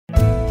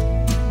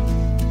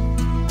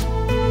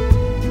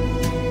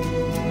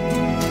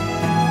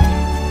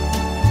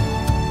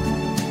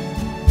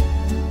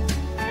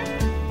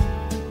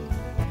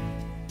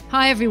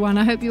Hi everyone,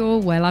 I hope you're all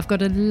well. I've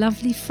got a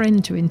lovely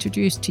friend to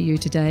introduce to you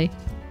today.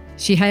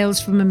 She hails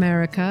from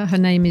America. Her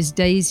name is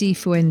Daisy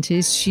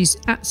Fuentes. She's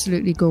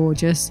absolutely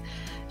gorgeous.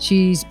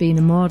 She's been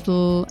a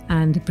model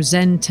and a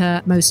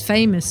presenter, most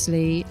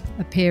famously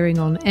appearing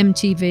on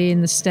MTV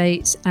in the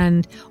States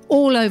and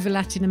all over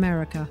Latin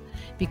America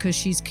because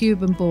she's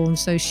Cuban born,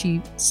 so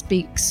she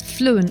speaks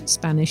fluent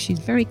Spanish. She's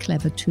very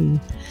clever too,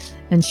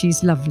 and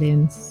she's lovely.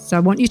 And so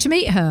I want you to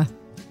meet her,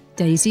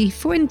 Daisy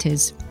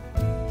Fuentes.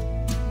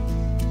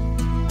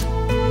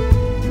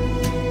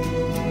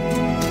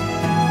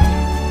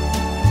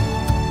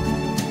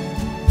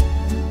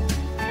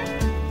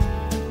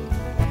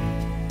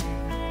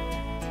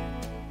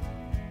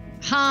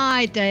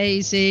 Hi,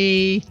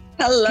 Daisy.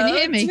 Hello, can you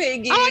hear me?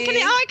 Twiggy. Oh,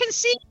 I can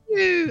see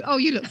you. Oh,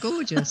 you look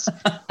gorgeous.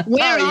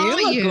 Where are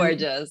you? You look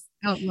gorgeous.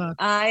 Oh, well,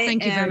 I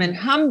am in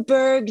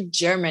Hamburg,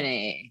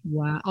 Germany.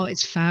 Wow. Oh,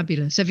 it's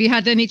fabulous. Have you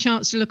had any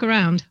chance to look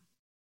around?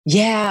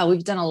 Yeah,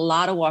 we've done a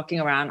lot of walking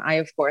around. I,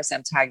 of course,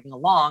 am tagging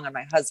along on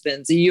my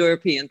husband's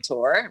European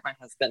tour. My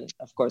husband,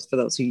 of course, for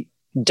those who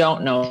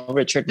don't know,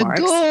 Richard Marx.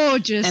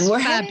 Gorgeous,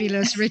 and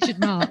fabulous Richard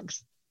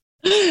Marx.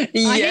 Yes.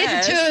 I hear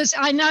the tours.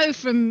 I know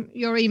from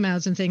your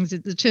emails and things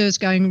that the tour's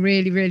going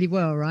really, really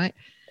well, right?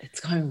 It's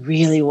going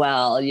really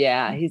well.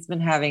 Yeah, he's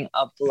been having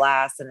a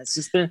blast, and it's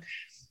just been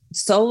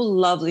so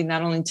lovely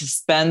not only to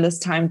spend this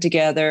time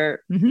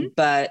together,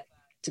 but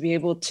to be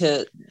able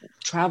to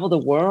travel the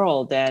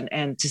world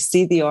and to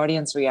see the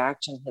audience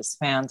reaction. His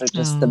fans are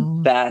just the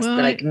best. Well,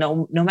 like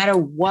no matter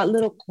what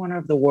little corner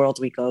of the world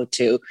we go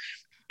to,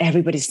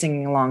 everybody's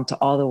singing along to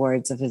all the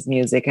words of his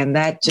music. And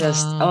that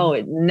just,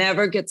 it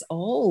never gets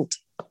old.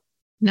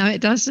 No,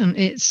 it doesn't.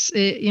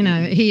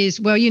 He is,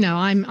 well,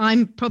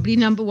 I'm probably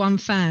number one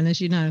fan,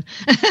 as you know,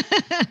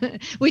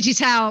 which is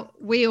how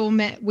we all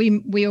met.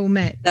 We all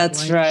met.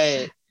 That's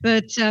right.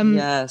 But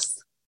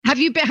yes. Had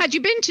you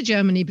been to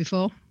Germany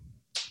before?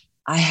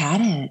 I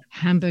hadn't.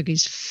 Hamburg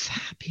is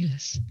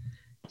fabulous.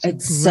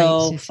 It's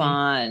so city.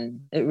 Fun.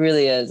 It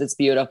really is. It's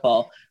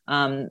beautiful.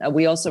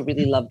 We also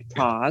really loved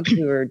Prague.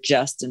 We were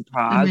just in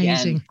Prague.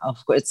 Amazing. And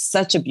of course, it's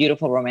such a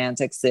beautiful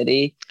romantic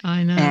city.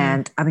 I know.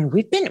 And I mean,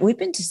 we've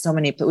been to so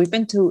many, we've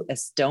been to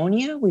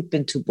Estonia, we've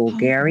been to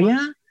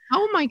Bulgaria.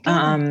 Oh my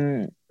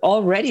God.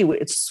 Already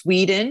it's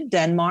Sweden,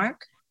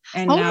 Denmark,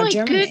 and now Germany.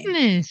 Oh my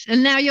goodness.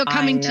 And now you're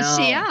coming to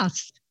see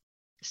us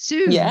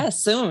soon. Yeah,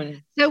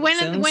 soon. So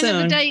when are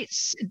the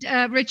dates?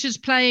 Richard's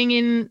playing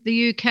in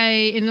the UK,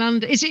 in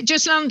London. Is it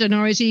just London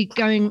or is he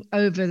going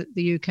over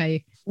the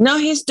UK? No,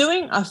 he's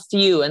doing a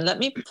few. And let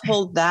me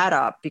pull that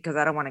up because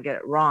I don't want to get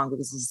it wrong,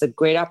 because this is a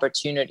great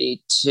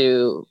opportunity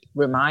to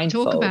remind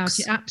folks. Talk about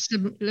it.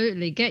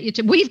 Absolutely.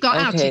 We've got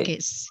our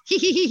tickets.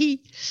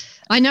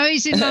 I know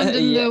he's in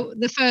London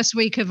the first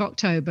week of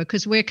October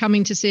because we're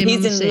coming to see him.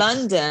 He's in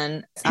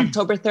London,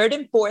 October 3rd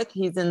and 4th.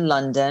 He's in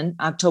London.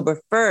 October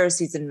 1st,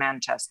 he's in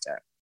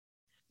Manchester.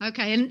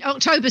 Okay, and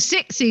October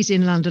 6th, he's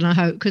in London, I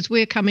hope, because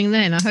we're coming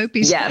then. I hope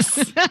he's...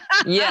 Yes,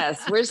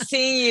 yes. We're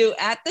seeing you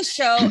at the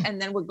show,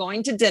 and then we're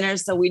going to dinner,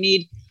 so we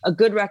need a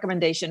good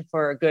recommendation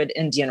for a good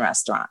Indian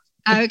restaurant.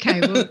 Okay.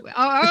 Well,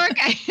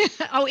 okay.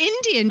 Oh,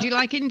 Indian. Do you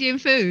like Indian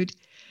food?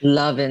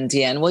 Love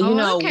Indian.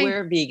 Well,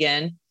 we're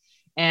vegan,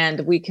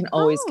 and we can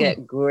always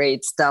get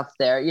great stuff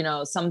there.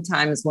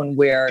 Sometimes when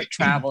we're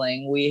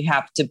traveling, we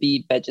have to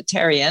be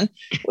vegetarian,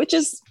 which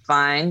is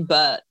fine.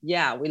 But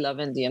yeah, we love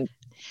Indian.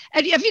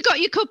 Have you got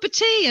your cup of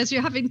tea as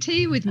you're having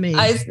tea with me?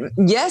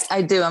 Yes,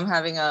 I do. I'm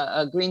having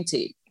a green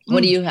tea.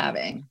 What are you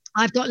having?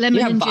 I've got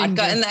lemon and ginger. You have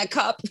vodka in that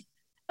cup?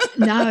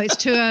 No, it's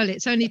too early.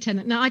 It's only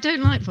 10. No, I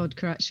don't like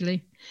vodka,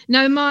 actually.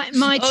 No,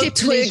 my tip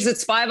Twigs,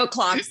 it's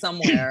 5:00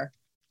 somewhere.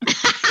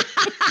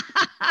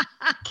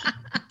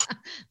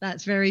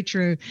 That's very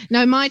true.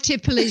 No, my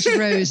tipple is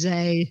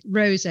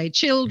rosé,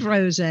 chilled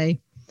rosé.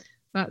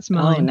 That's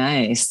mine. Oh,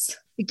 nice.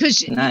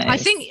 Because I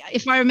think,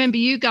 if I remember,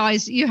 you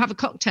guys, you have a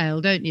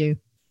cocktail, don't you?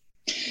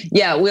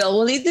 Yeah,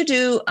 we'll either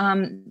do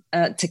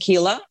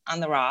tequila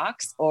on the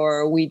rocks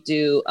or we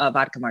do a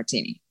vodka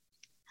martini.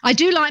 I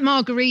do like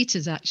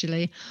margaritas,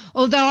 actually.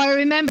 Although I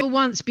remember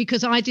once,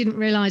 because I didn't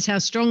realize how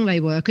strong they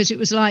were, because it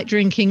was like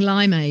drinking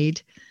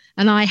limeade.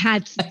 And I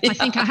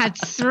think I had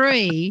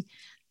 3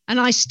 and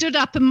I stood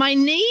up and my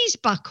knees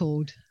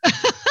buckled.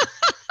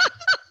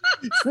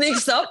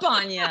 Sneaks up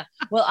on you.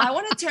 Well, I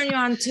want to turn you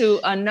on to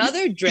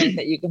another drink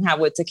that you can have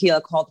with tequila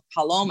called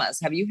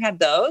palomas. Have you had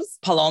those?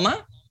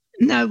 Paloma?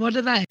 No, what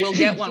are they? We'll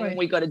get one when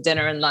we go to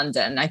dinner in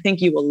London. I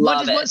think you will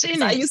love it. What's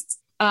in it?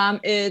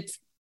 It's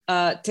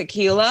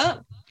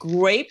tequila,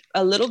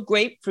 a little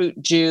grapefruit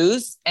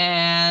juice,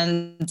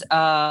 and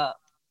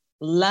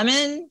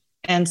lemon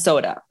and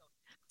soda.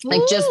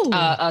 Like just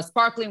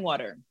sparkling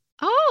water.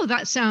 Oh,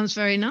 that sounds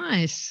very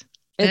nice.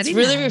 It's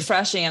really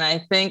refreshing, and I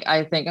think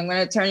I'm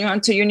going to turn you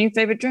on to your new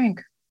favorite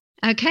drink.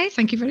 Okay,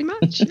 thank you very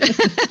much.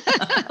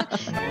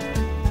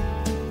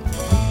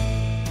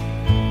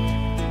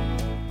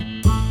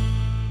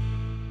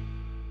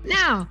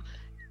 Now,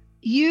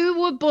 you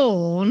were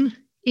born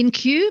in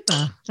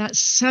Cuba. That's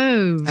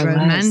so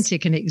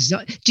romantic and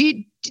exotic.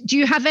 Do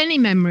you have any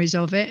memories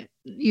of it?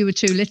 you were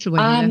too little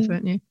when you left,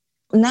 weren't you?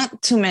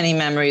 Not too many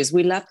memories.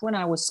 We left when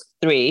I was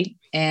 3,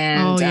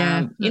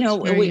 and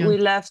we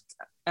left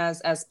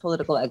as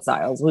political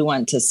exiles. We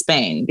went to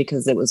Spain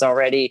because it was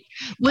already.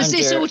 Was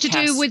this all to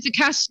do with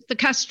the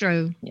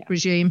Castro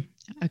regime?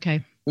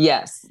 Okay.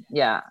 Yes.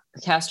 Yeah.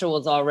 Castro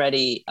was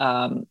already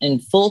in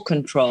full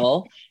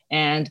control.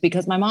 And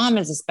because my mom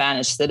is a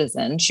Spanish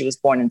citizen, she was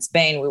born in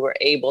Spain, we were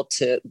able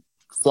to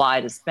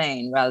fly to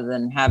Spain rather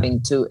than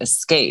having to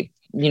escape.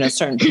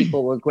 Certain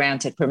people were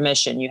granted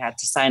permission. You had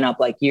to sign up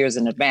like years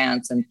in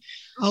advance. And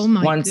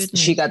once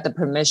she got the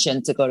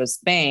permission to go to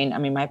Spain, I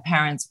mean, my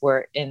parents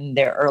were in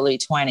their early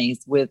 20s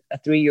with a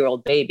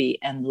 3-year-old baby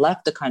and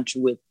left the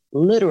country with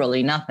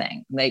literally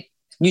nothing. Like,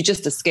 you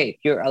just escape.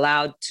 You're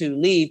allowed to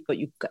leave, but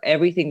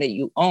everything that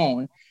you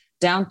own,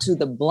 down to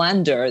the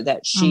blender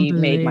that she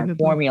made my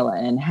formula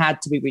in,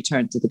 had to be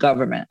returned to the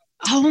government.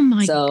 Oh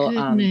my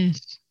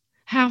goodness.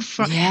 How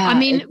I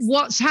mean,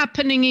 what's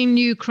happening in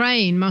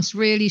Ukraine must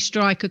really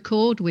strike a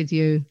chord with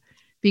you,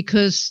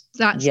 because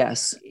that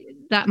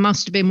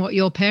must have been what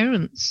your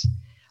parents,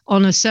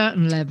 on a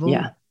certain level,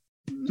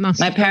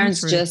 must have gone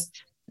through.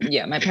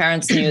 My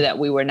parents knew that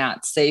we were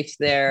not safe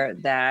there,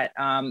 that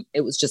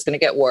it was just going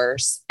to get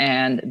worse.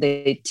 And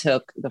they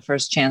took the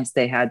first chance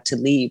they had to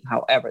leave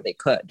however they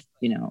could,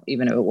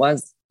 even if it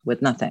was with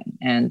nothing.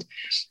 And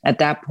at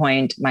that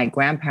point, my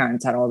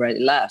grandparents had already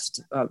left.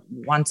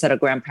 One set of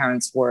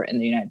grandparents were in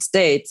the United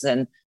States.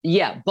 And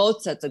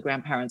both sets of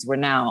grandparents were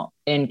now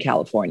in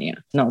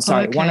California. No,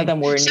 sorry. Okay. One of them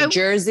were in New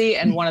Jersey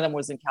and one of them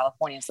was in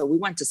California. So we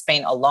went to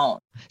Spain alone.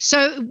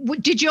 So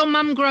did your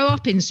mum grow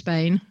up in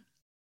Spain?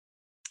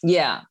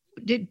 Yeah.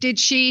 Did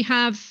she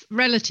have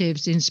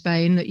relatives in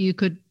Spain that you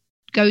could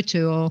go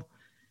to, or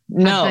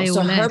no?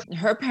 So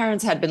her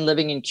parents had been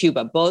living in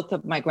Cuba. Both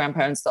of my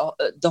grandparents,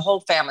 the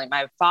whole family,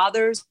 my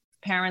father's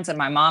parents and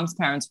my mom's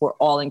parents were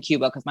all in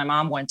Cuba, because my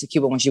mom went to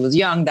Cuba when she was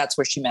young. That's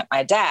where she met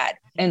my dad.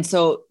 And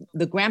so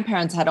the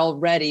grandparents had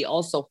already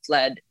also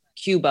fled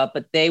Cuba,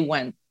 but they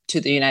went to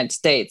the United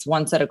States.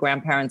 One set of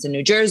grandparents in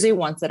New Jersey,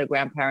 one set of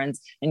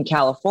grandparents in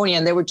California,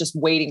 and they were just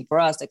waiting for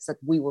us, except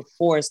we were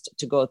forced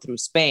to go through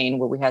Spain,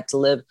 where we had to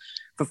live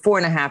for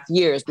 4.5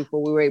 years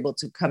before we were able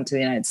to come to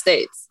the United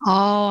States.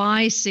 Oh,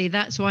 I see.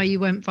 That's why you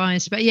went via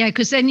Spain. Yeah,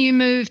 because then you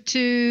moved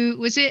to,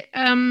 was it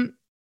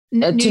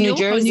New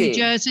Jersey? New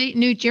Jersey.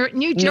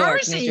 New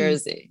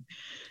Jersey.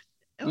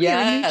 Oh,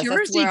 yes, New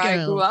Jersey, that's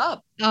where I grew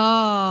up.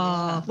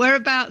 Oh,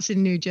 whereabouts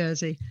in New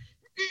Jersey?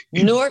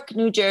 Newark,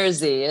 New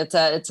Jersey. It's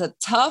a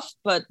tough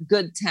but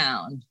good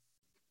town.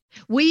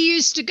 We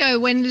used to go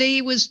when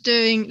Lee,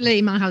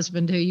 my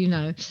husband, who you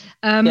know,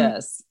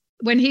 yes,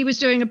 when he was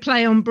doing a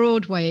play on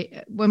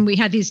Broadway, when we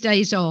had his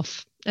days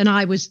off, and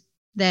I was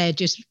there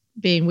just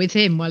being with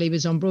him while he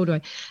was on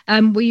Broadway.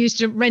 We used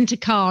to rent a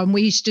car and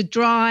we used to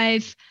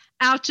drive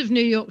out of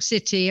New York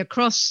City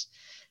across.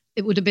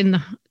 It would have been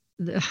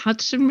the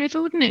Hudson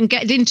River, wouldn't it? And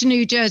get into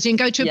New Jersey and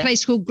go to a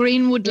place called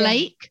Greenwood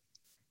Lake.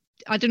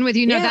 I don't know whether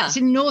you know, that's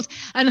in North,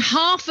 and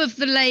half of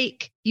the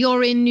lake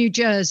you're in New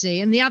Jersey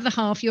and the other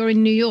half you're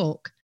in New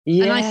York.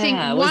 Yeah. And I think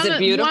was it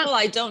beautiful?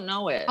 I don't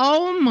know it.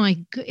 Oh my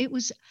God. It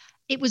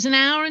was an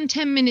hour and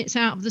 10 minutes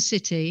out of the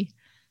city,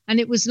 and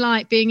it was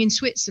like being in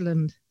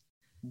Switzerland.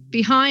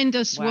 Behind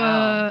us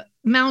were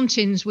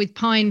mountains with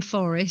pine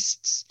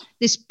forests,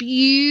 this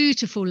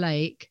beautiful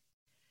lake.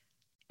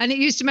 And it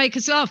used to make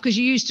us laugh because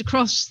you used to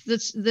cross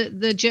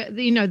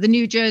the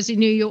New Jersey,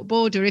 New York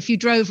border. If you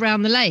drove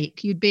around the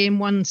lake, you'd be in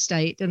one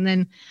state. And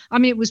then, I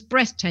mean, it was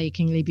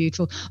breathtakingly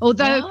beautiful.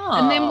 Although,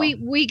 and then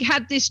we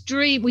had this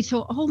dream. We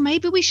thought,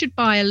 maybe we should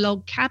buy a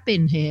log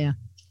cabin here,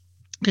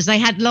 because they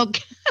had log.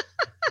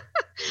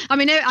 I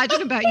mean, I don't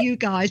know about you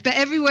guys, but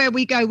everywhere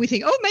we go, we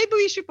think, maybe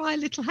we should buy a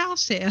little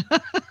house here.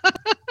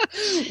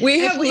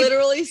 We have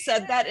literally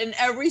said that in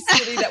every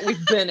city that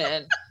we've been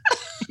in.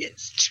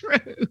 It's true.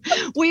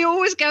 We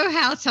always go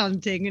house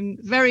hunting, and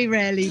very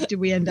rarely do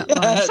we end up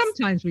buying.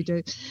 Sometimes we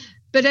do.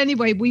 But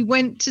anyway, we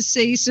went to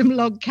see some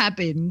log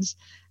cabins,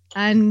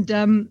 and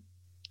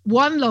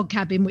one log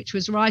cabin, which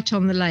was right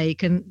on the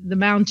lake, and the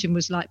mountain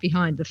was like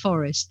behind the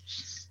forest.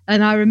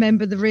 And I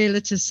remember the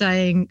realtor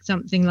saying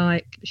something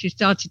like, she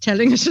started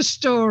telling us a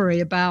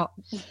story about,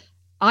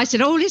 I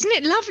said, isn't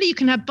it lovely? You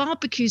can have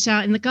barbecues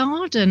out in the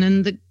garden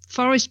and the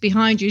forest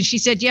behind you. And she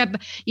said, yeah,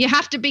 but you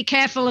have to be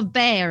careful of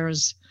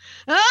bears.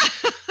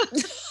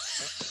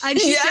 And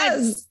she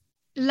said,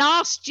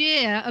 last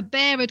year, a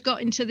bear had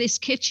got into this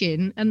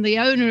kitchen and the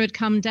owner had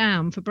come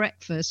down for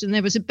breakfast, and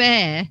there was a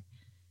bear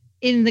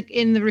in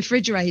the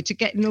refrigerator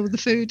getting all the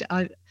food.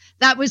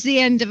 That was the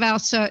end of our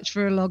search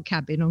for a log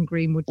cabin on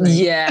Greenwood Lake.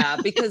 Yeah,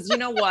 because you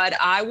know what?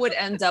 I would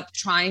end up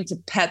trying to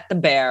pet the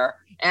bear,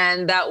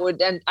 and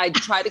I'd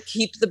try to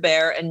keep the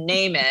bear and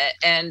name it,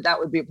 and that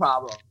would be a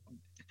problem.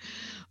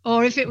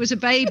 Or if it was a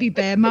baby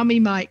bear, Mummy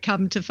might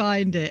come to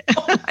find it.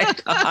 Oh my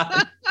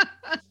God.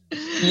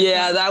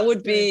 Yeah, that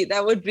would be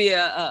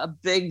a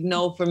big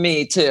no for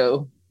me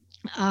too.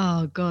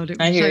 Oh God, it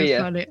was so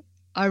funny.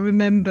 I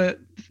remember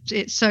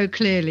it so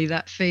clearly,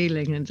 that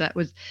feeling. And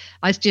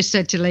I just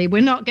said to Lee,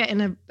 we're not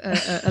getting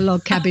a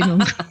log cabin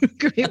on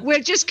Crete.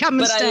 We'll just come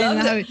and stay in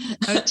the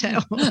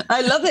hotel.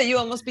 I love that you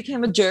almost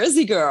became a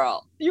Jersey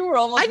girl. You were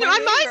almost I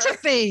might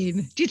have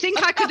been. Do you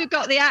think I could have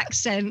got the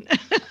accent?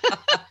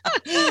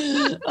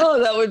 Oh,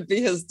 that would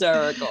be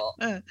hysterical.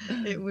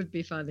 It would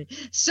be funny.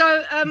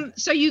 So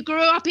you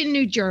grew up in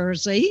New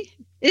Jersey.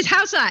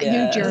 How's that?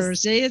 Yes. New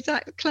Jersey? Is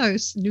that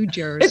close? New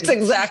Jersey. It's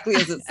exactly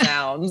as it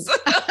sounds.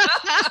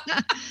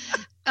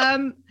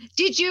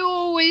 Did you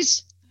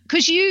always,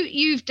 because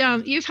you've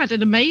had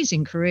an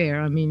amazing career.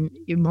 I mean,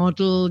 you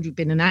modeled, you've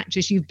been an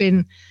actress, you've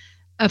been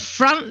a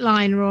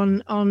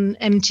frontliner on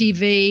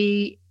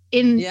MTV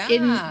in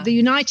the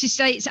United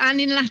States and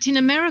in Latin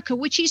America,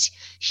 which is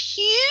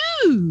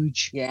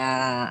huge.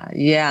 Yeah.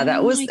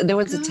 There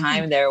was a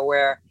time there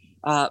where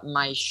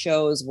my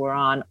shows were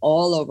on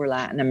all over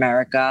Latin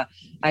America.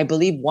 I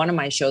believe one of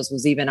my shows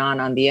was even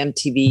on the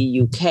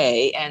MTV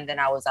UK, and then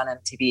I was on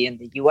MTV in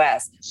the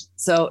US.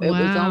 So it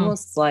was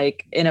almost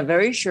like in a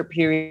very short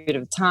period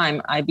of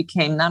time, I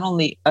became not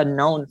only a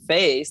known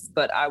face,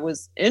 but I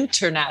was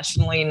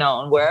internationally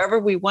known. Wherever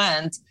we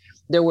went,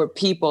 there were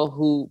people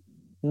who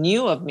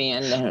knew of me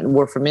and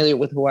were familiar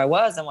with who I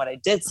was and what I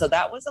did. So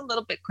that was a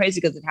little bit crazy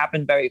because it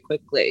happened very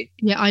quickly.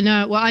 Yeah, I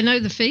know. Well, I know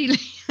the feeling.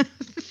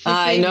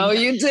 I know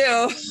you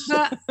do.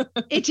 But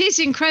it is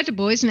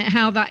incredible, isn't it,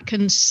 how that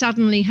can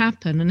suddenly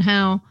happen and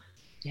how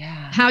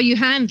you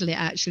handle it,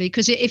 actually.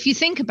 Because if you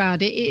think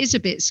about it, it is a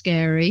bit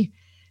scary.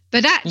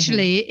 But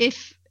actually,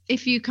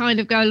 if you kind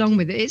of go along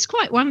with it, it's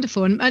quite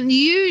wonderful. And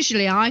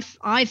usually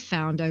I've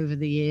found over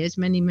the years,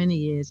 many, many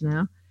years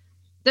now,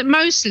 that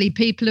mostly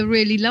people are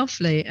really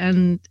lovely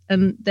and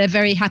they're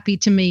very happy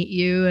to meet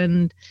you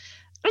and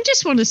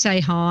just want to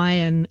say hi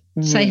and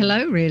say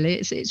hello, really.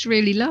 It's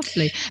really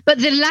lovely. But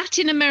the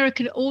Latin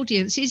American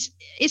audience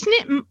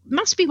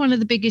must be one of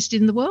the biggest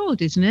in the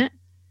world, isn't it?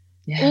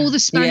 Yeah. All the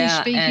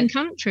Spanish-speaking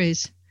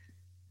countries.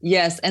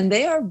 Yes, and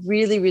they are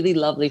really, really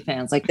lovely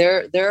fans. Like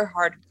they're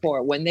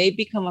hardcore. When they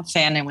become a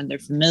fan and when they're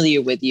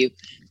familiar with you,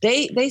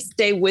 they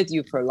stay with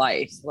you for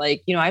life.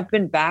 Like, you know, I've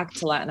been back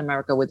to Latin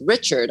America with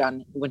Richard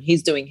when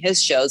he's doing his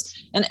shows,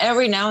 and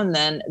every now and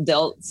then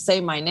they'll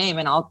say my name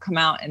and I'll come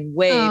out and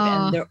wave.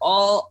 And they're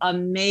all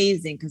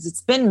amazing because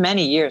it's been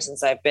many years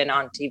since I've been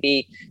on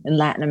TV in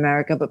Latin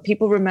America, but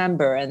people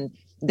remember and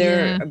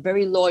they're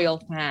very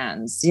loyal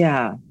fans.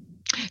 Yeah.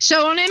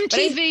 So on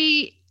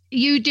MTV,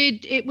 you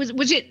did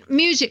was it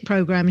music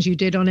programs you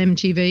did on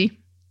MTV?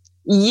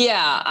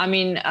 Yeah, I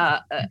mean,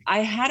 I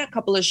had a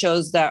couple of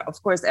shows that,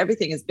 of course,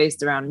 everything is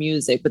based around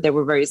music, but they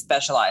were very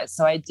specialized.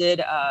 So I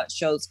did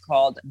shows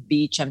called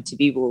Beach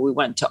MTV, where we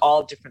went to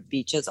all different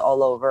beaches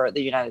all over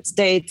the United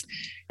States.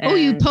 Oh,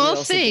 you poor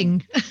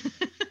thing.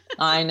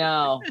 I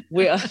know.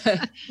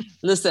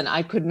 Listen,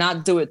 I could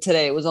not do it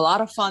today. It was a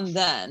lot of fun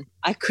then.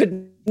 I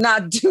could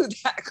not do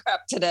that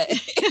crap today.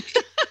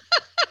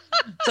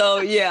 So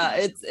yeah,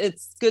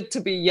 it's good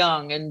to be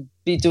young and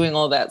be doing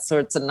all that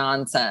sorts of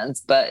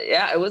nonsense. But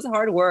yeah, it was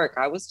hard work.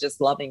 I was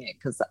just loving it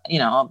because, you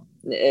know,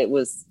 it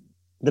was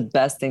the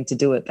best thing to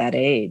do at that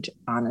age.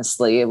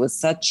 Honestly, it was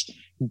such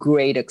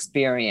great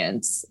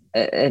experience.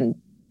 And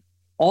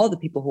all the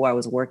people who I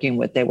was working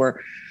with, they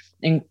were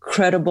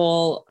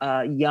incredible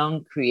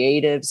young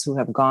creatives who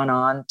have gone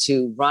on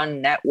to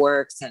run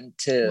networks and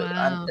to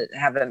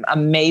have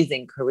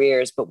amazing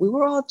careers. But we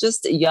were all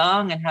just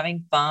young and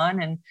having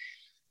fun and,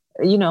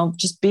 you know,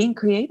 just being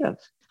creative.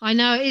 I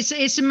know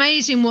it's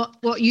amazing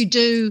what you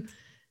do.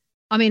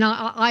 I mean,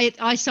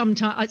 I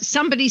sometimes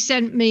somebody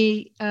sent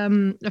me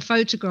a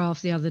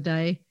photograph the other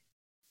day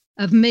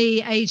of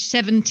me, age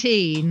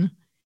 17,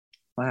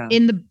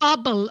 in the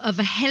bubble of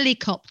a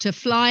helicopter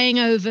flying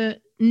over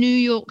New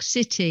York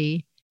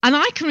City. And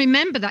I can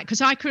remember that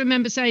because I can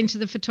remember saying to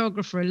the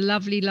photographer, a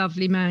lovely,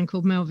 lovely man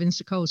called Melvin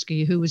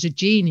Sokolsky, who was a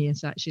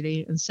genius,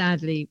 actually. And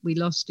sadly, we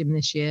lost him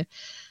this year.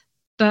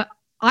 But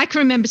I can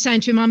remember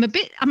saying to him,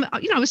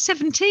 I was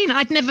 17.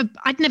 I'd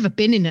never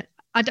been in it.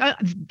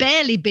 I'd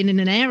barely been in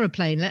an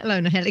aeroplane, let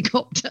alone a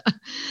helicopter.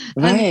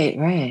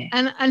 Right.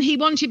 And he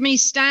wanted me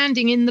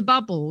standing in the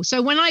bubble.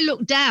 So when I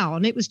looked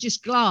down, it was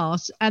just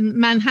glass and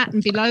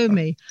Manhattan below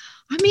me.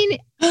 I mean,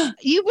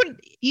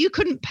 you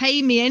couldn't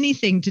pay me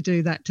anything to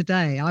do that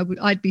today.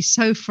 I'd be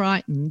so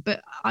frightened.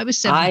 But I was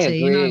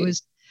 17. I agree.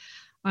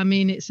 I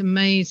mean, it's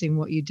amazing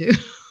what you do.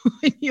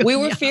 We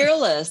were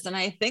fearless. And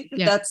I think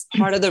that's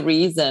part of the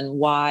reason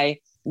why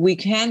we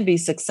can be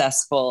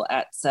successful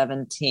at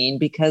 17,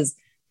 because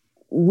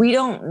we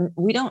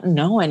don't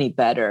know any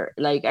better.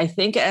 Like, I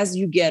think as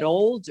you get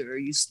older,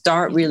 you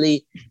start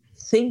really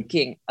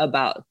thinking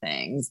about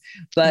things.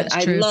 But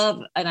I love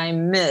and I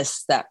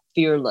miss that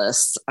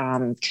fearless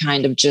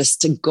kind of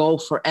just to go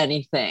for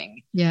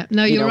anything. Yeah,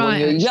 no, you're right.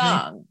 When you're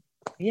young.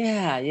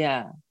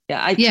 Yeah.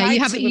 I try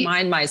to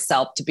remind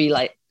myself to be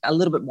like a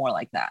little bit more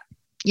like that.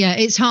 Yeah,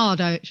 it's hard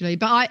actually,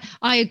 but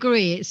I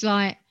agree. It's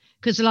like,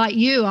 because like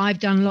you, I've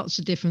done lots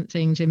of different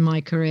things in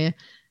my career,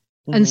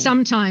 And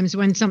sometimes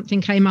when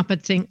something came up,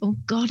 I'd think, oh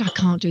God, I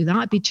can't do that.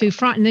 I'd be too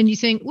frightened. Then you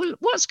think, well,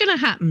 what's going to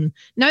happen?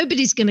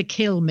 Nobody's going to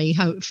kill me,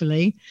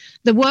 hopefully.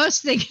 The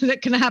worst thing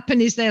that can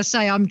happen is they'll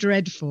say I'm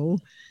dreadful.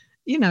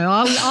 You know,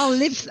 I'll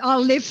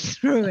live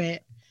through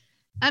it.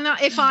 And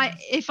if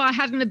I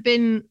hadn't have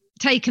been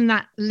taken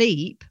that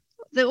leap,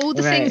 all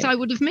the things I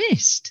would have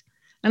missed.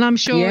 And I'm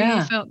sure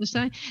you felt the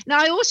same. Now,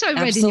 I also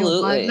read in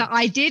your book that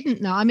I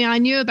didn't know. I mean, I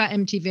knew about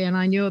MTV and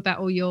I knew about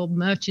all your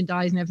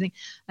merchandise and everything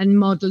and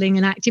modeling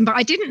and acting, but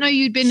I didn't know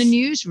you'd been a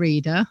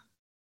newsreader.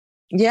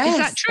 Yes. Is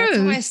that true?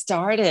 That's how I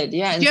started.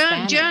 Yeah. In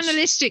Spanish,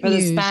 journalistic for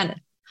news. The Spanish.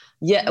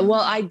 Yeah.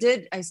 Well,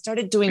 I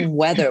started doing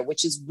weather,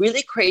 which is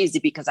really crazy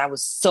because I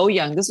was so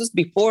young. This was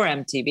before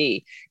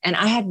MTV. And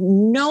I had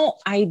no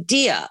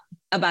idea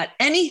about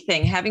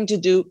anything having to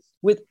do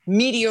with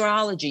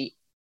meteorology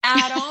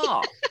at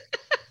all.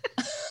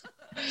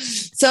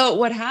 So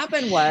what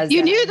happened was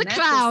you knew the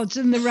clouds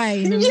and the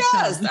rain. And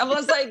yes, I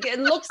was like, it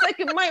looks like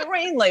it might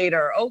rain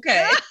later.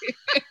 Okay.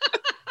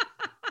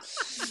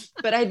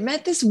 But I'd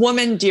met this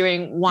woman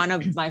during one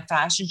of my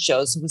fashion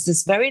shows who was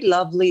this very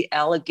lovely,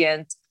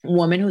 elegant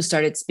woman who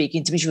started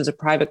speaking to me. She was a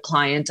private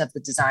client of the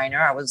designer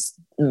I was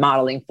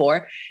modeling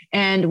for.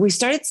 And we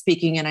started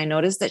speaking and I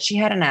noticed that she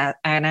had an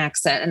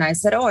accent. And I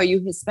said, oh, are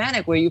you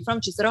Hispanic? Where are you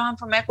from? She said, oh, I'm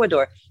from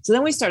Ecuador. So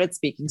then we started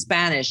speaking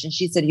Spanish. And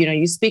she said, you know,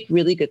 you speak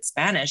really good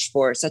Spanish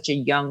for such a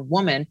young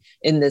woman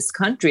in this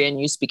country and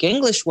you speak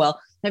English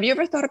well. Have you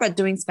ever thought about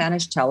doing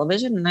Spanish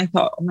television? And I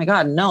thought, oh my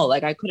God, no,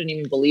 like I couldn't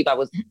even believe I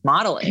was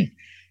modeling.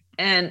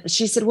 And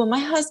she said, well, my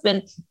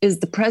husband is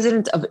the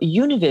president of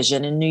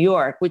Univision in New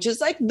York, which is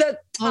like the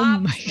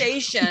top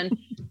station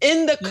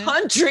in the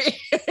country.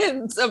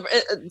 It's a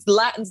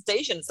Latin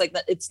station. It's like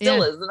that. It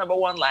still is the number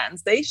one Latin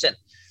station.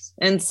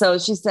 And so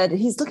she said,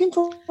 he's looking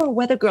for a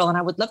weather girl and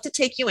I would love to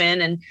take you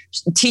in and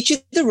teach you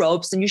the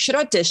ropes and you should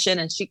audition.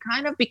 And she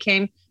kind of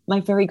became my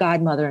fairy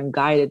godmother and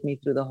guided me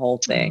through the whole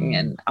thing.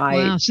 And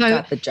I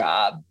got the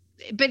job.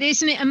 But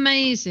isn't it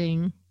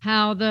amazing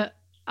how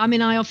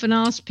I often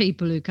ask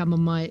people who come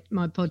on my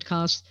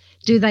podcast,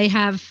 do they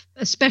have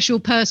a special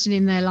person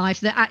in their life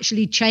that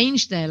actually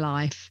changed their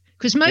life?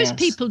 Because most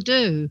people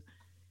do.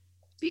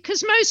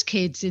 Because most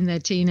kids in their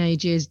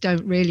teenage years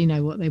don't really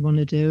know what they want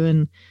to do.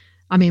 And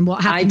I mean,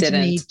 what happened to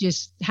me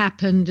just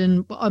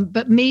happened.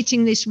 But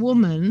meeting this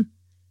woman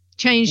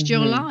changed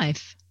your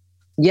life.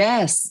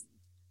 Yes.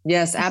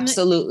 Yes,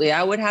 absolutely.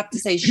 I would have to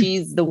say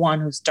she's the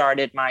one who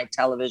started my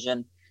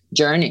television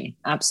journey.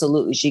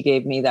 Absolutely. She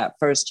gave me that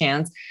first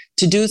chance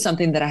to do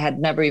something that I had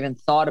never even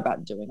thought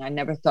about doing. I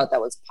never thought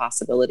that was a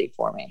possibility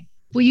for me.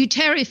 Were you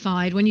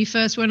terrified when you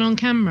first went on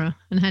camera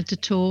and had to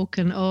talk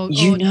and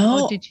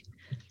did you?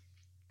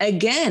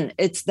 Again,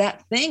 it's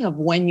that thing of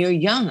when you're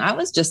young. I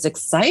was just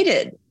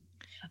excited.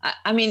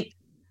 I mean,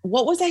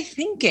 what was I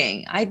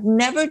thinking?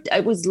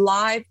 It was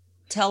live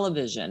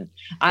television.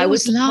 I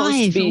was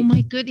live. Oh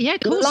my goodness. Yeah, of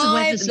course the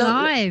weather's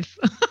live.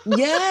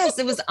 Yes,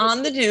 it was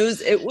on the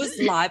news. It was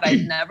live.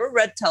 I'd never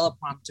read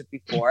teleprompter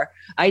before.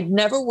 I'd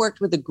never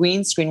worked with a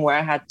green screen where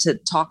I had to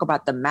talk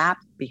about the map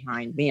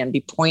behind me and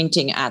be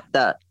pointing at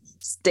the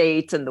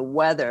states and the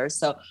weather.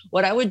 So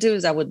what I would do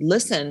is I would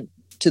listen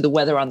to the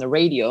weather on the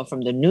radio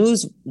from the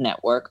news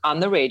network on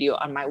the radio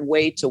on my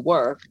way to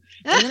work.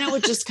 And then I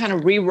would just kind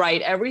of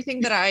rewrite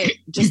everything that I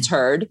just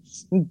heard,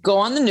 go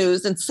on the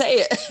news and say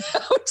it.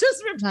 I would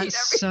just repeat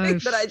everything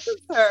that I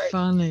just heard.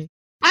 Funny.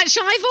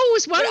 Actually, I've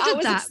always wondered that. I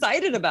was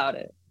excited about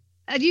it.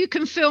 And you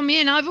can fill me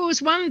in. I've always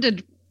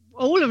wondered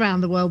all around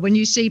the world when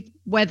you see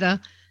weather,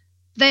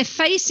 they're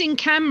facing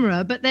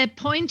camera, but they're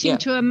pointing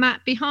to a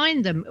map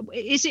behind them.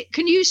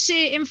 Can you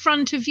see it in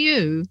front of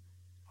you?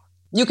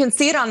 You can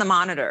see it on the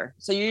monitor.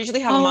 So you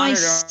usually have a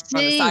monitor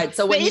on the side.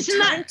 So when you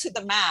turn to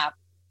the map,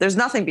 there's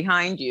nothing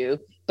behind you,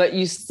 but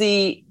you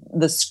see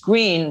the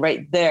screen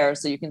right there.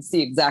 So you can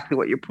see exactly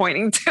what you're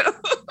pointing to.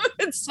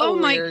 It's so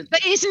weird.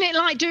 But isn't it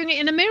like doing it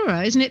in a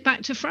mirror? Isn't it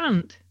back to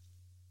front?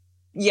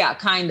 Yeah,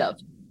 kind of.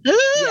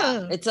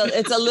 Yeah, it's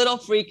a little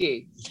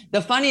freaky.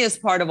 The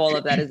funniest part of all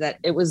of that is that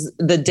it was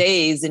the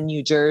days in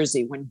New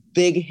Jersey when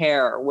big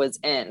hair was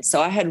in.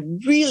 So I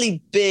had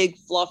really big,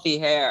 fluffy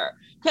hair.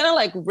 Kind of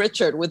like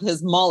Richard with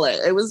his mullet.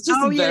 It was just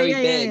very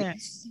big. Yeah.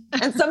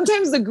 And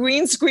sometimes the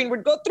green screen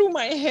would go through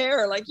my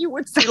hair. Like you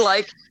would see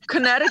like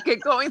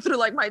Connecticut going through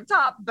like my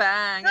top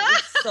bang. It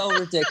was so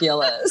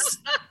ridiculous.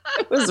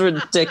 It was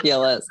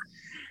ridiculous.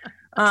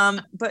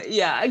 But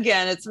yeah,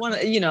 again, it's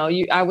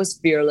I was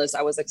fearless.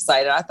 I was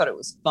excited. I thought it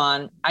was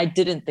fun. I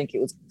didn't think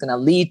it was going to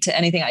lead to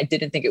anything. I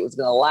didn't think it was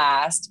going to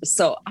last.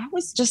 So I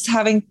was just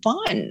having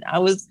fun. I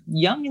was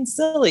young and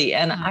silly.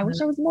 And I wish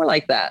I was more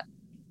like that.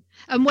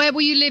 And where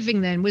were you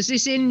living then? Was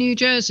this in New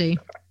Jersey?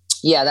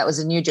 Yeah, that was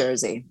in New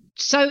Jersey.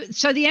 So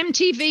the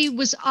MTV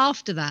was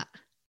after that?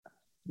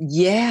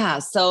 Yeah.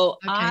 So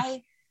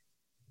I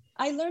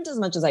learned as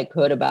much as I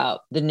could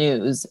about the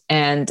news,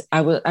 and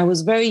I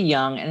was very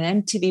young,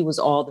 and MTV was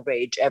all the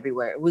rage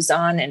everywhere. It was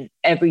on in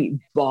every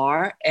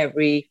bar,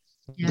 every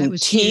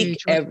boutique,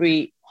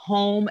 every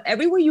home,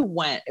 everywhere you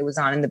went, it was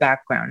on in the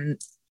background.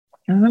 And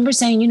I remember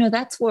saying,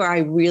 that's where I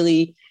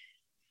really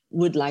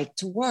would like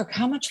to work?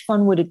 How much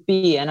fun would it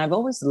be? And I've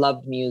always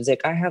loved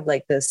music. I have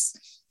like this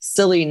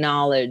silly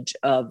knowledge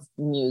of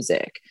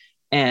music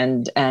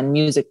and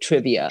music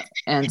trivia.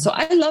 And so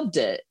I loved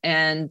it.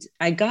 And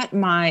I got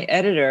my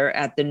editor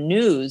at the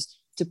News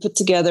to put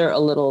together a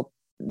little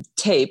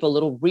tape, a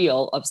little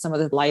reel of some of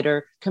the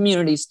lighter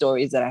community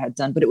stories that I had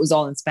done, but it was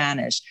all in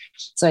Spanish.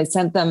 So I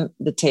sent them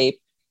the tape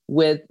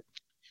with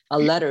a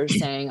letter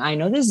saying, I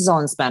know this is all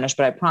in Spanish,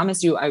 but I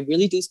promise you, I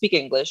really do speak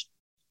English.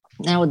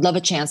 And I would love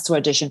a chance to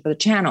audition for the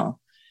channel.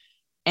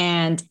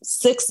 And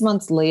 6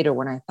 months later,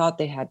 when I thought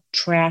they had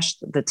trashed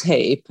the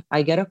tape,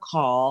 I get a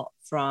call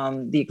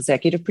from the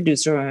executive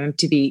producer of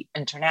MTV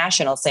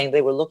International saying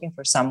they were looking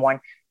for someone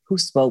who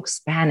spoke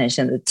Spanish,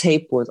 and the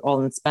tape was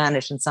all in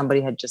Spanish, and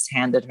somebody had just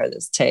handed her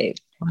this tape.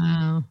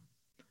 Wow.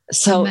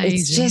 So amazing,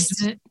 it's just,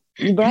 isn't it?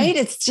 right?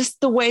 It's just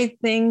the way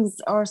things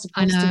are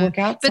supposed to work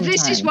out. But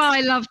sometimes. this is why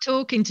I love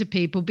talking to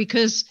people,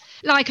 because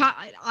like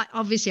I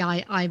obviously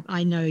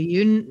I know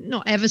you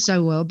not ever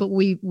so well, but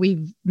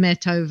we've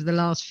met over the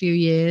last few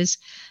years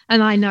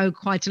and I know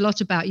quite a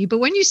lot about you. But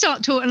when you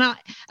start talking,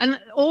 and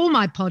all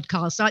my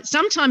podcasts,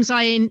 sometimes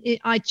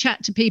I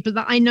chat to people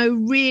that I know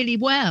really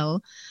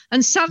well,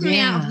 and suddenly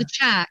out of the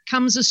chat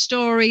comes a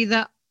story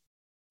that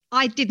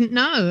I didn't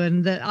know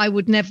and that I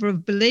would never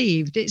have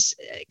believed. It's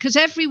because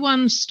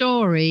everyone's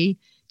story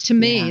to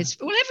me is,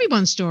 well,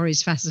 everyone's story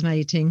is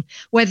fascinating,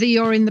 whether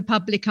you're in the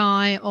public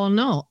eye or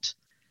not.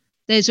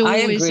 There's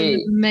always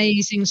an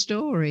amazing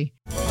story.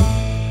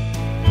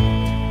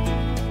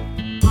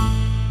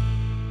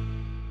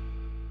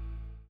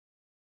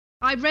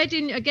 I read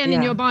in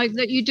your bio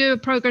that you do a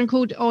program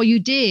called, or you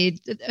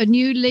did, A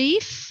New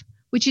Leaf,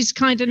 which is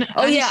kind of...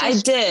 Oh, yeah, I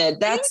did.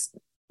 That's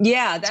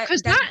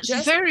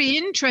very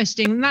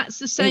interesting. That's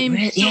the same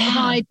sort of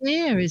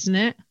idea, isn't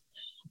it?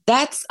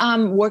 That's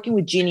working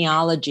with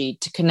genealogy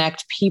to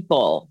connect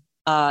people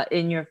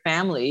in your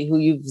family who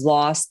you've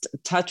lost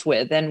touch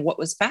with. And what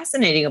was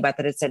fascinating about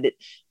that is that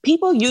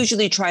people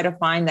usually try to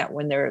find that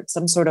when they're at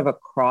some sort of a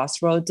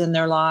crossroads in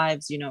their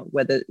lives, you know,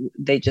 whether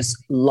they just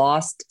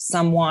lost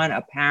someone,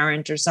 a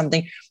parent or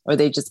something, or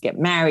they just get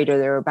married, or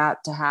they're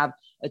about to have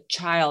a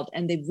child,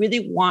 and they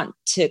really want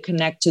to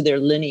connect to their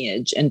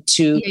lineage and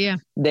to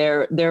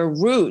their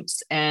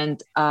roots.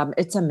 And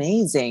it's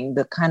amazing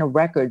the kind of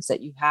records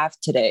that you have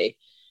today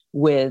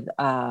with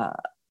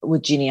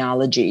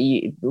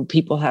genealogy.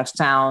 People have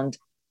found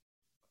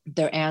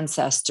their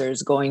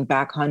ancestors going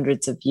back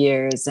hundreds of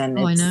years, and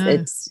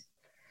it's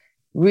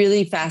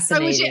really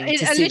fascinating. So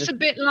is it a little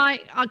bit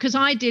like, because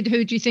I did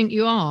Who Do You Think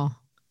You Are?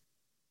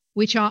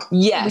 Which are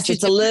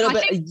it's a little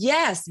bit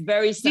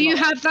very similar. Do you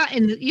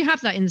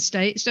have that in the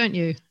States, don't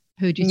you?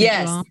 Who Do You Think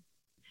You Are?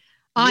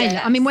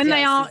 I mean, when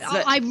they are,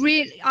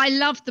 I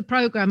loved the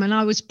program, and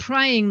I was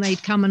praying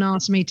they'd come and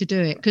ask me to do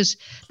it, because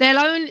they'll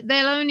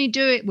only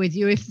do it with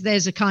you if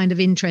there's a kind of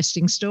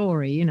interesting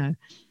story, you know.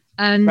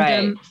 And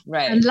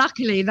and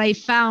luckily they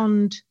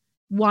found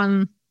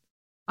one.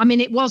 I mean,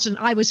 it wasn't.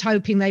 I was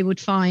hoping they would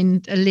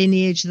find a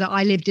lineage that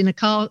I lived in a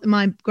car.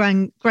 My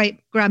great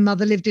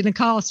grandmother lived in a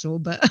castle,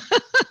 but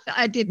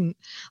I didn't.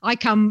 I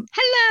come.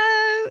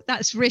 Hello,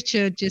 that's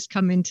Richard just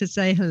coming to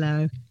say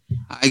hello.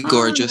 Hi,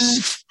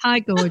 gorgeous. Hi,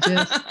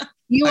 gorgeous.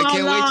 You I are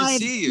can't live. wait to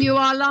see you. You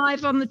are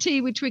live on the Tea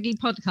with Twiggy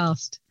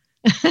podcast.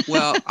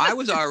 Well, I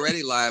was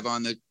already live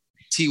on the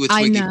Tea with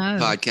Twiggy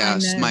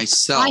podcast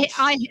myself.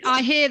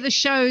 I hear the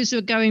shows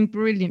are going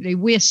brilliantly.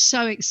 We're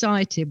so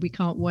excited. We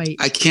can't wait.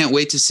 I can't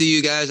wait to see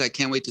you guys. I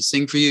can't wait to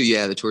sing for you.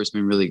 Yeah, the tour's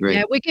been really great.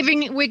 Yeah,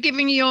 we're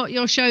giving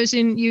your shows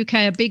in UK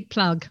a big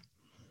plug.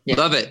 Yeah.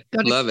 Love it.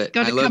 Love it.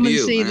 Got to come and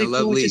see the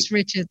gorgeous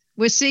Richard.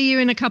 We'll see you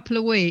in a couple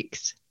of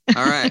weeks.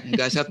 All right. You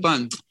guys have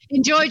fun.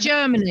 Enjoy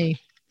Germany.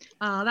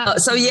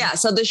 So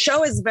the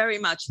show is very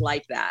much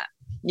like that.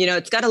 You know,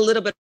 it's got a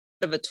little bit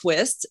of a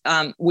twist.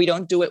 We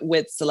don't do it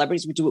with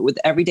celebrities. We do it with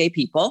everyday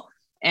people.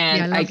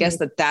 And I guess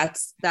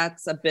that's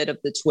a bit of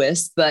the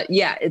twist. But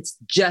yeah, it's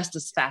just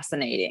as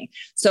fascinating.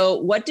 So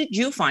what did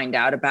you find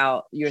out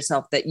about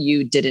yourself that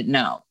you didn't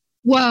know?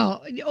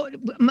 Well,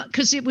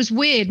 because it was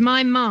weird.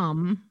 My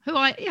mum, who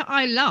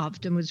I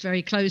loved and was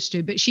very close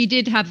to, but she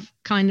did have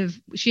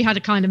she had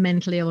a kind of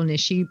mental illness.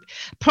 She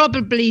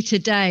probably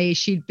today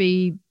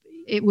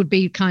it would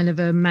be kind of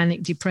a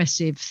manic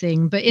depressive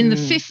thing. But in the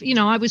fifth, you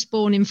know, I was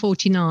born in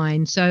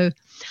 1949. So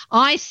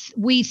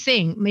we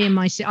think, me and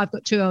I've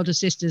got two elder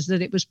sisters,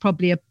 that it was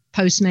probably a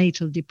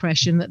postnatal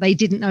depression that they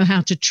didn't know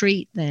how to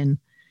treat then.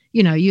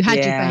 You know, you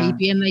had your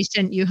baby and they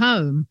sent you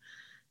home.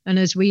 And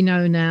as we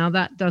know now,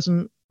 that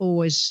doesn't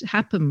always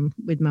happen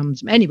with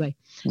mums. Anyway,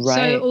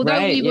 so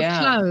although we were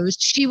close,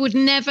 she would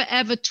never,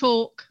 ever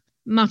talk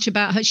much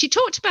about her. She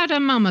talked about her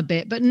mum a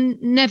bit, but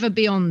never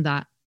beyond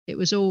that. It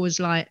was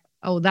always like,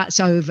 oh, that's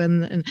over.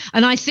 And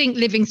I think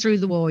living through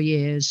the war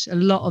years, a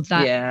lot of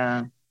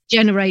that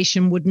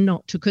generation would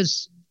not,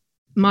 because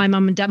my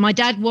mum and dad, my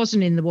dad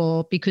wasn't in the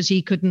war because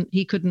he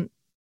couldn't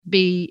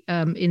be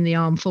in the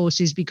armed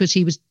forces because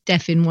he was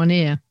deaf in one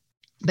ear,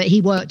 but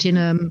he worked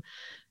in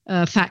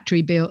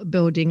factory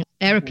building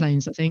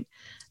airplanes, I think.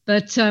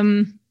 But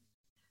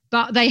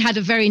But they had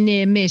a very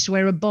near miss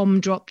where a bomb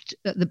dropped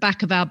at the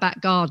back of our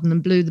back garden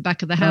and blew the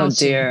back of the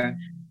house. Oh dear.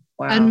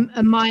 Wow. And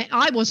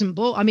I wasn't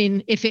bored. I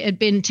mean, if it had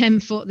been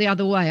 10 foot the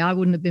other way, I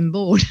wouldn't have been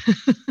bored.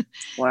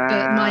 Wow.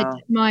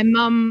 But my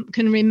mum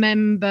can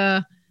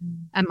remember,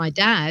 and my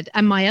dad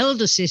and my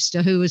elder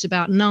sister, who was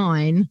about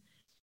 9,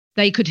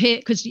 they could hear,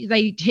 because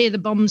they'd hear the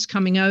bombs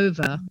coming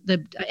over,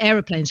 the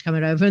aeroplanes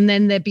coming over, and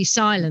then there'd be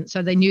silence.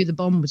 So they knew the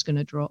bomb was going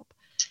to drop.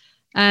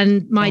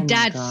 And my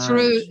dad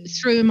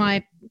threw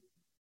my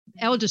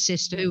elder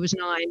sister, who was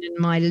 9, and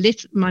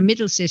my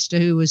middle sister,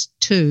 who was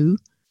 2,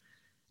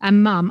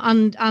 and mum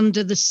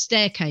under the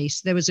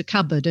staircase. There was a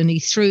cupboard, and he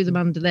threw them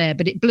under there,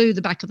 but it blew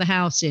the back of the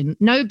house in.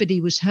 Nobody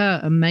was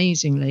hurt,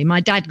 amazingly. My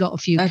dad got a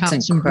few cuts.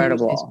 That's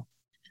incredible.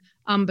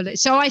 Unbelievable.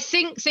 So I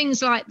think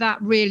things like that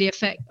really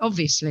affected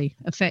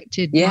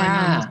my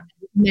mum's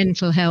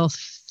mental health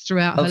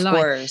throughout her life.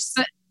 Of course.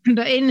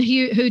 But in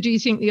Who Do You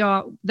Think They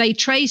Are? They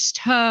traced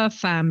her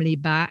family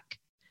back.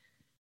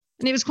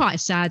 And it was quite a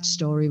sad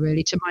story,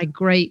 really, to my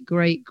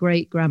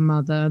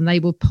great-great-great-grandmother. And they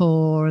were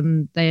poor,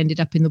 and they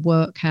ended up in the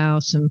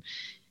workhouse.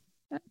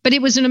 But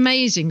it was an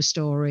amazing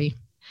story.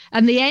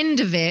 And the end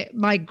of it,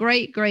 my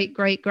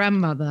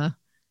great-great-great-grandmother,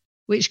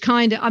 which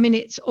kind of, I mean,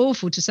 it's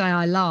awful to say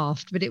I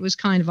laughed, but it was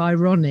kind of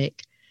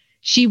ironic.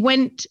 She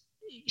went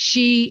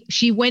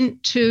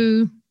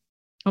to,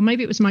 or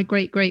maybe it was my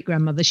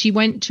great-great-grandmother. She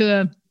went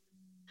to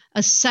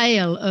a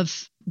sale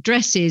of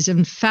dresses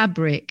and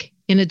fabric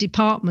in a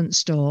department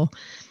store.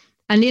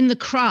 And in the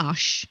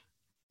crush,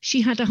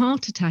 she had a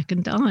heart attack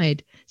and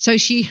died. So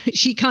she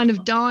kind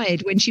of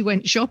died when she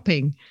went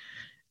shopping.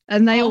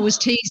 And they always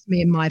teased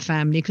me in my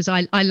family because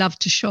I love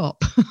to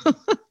shop.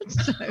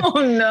 So,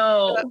 oh,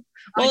 no.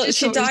 Well,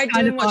 she died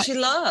doing what she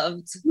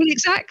loved. Well,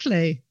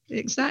 exactly.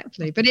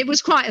 But it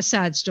was quite a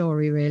sad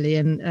story, really.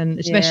 And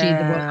especially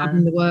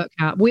having the work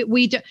out.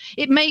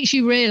 It makes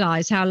you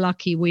realize how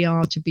lucky we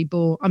are to be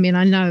born. I mean,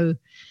 I know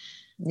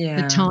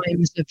the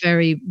times are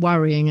very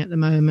worrying at the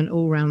moment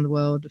all around the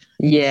world.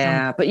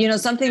 Yeah. But,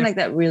 something like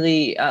that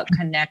really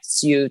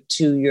connects you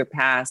to your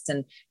past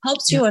and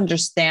helps you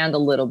understand a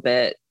little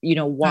bit,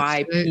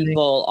 why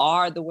people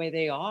are the way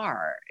they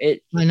are.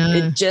 It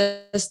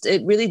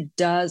really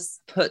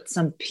does put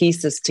some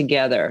pieces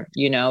together.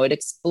 It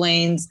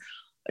explains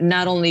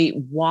not only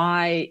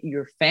why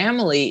your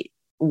family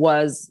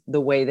was the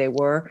way they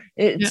were,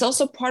 it's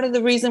also part of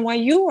the reason why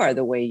you are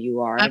the way you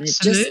are.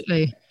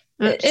 Absolutely.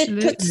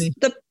 It puts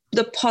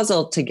the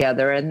puzzle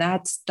together, and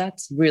that's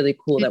really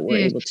cool that we're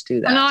able to do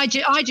that. And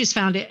I just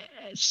found it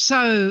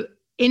so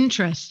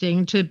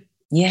interesting to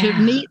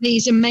meet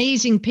these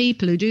amazing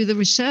people who do the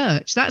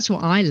research. That's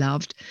what I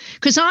loved,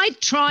 because I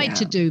tried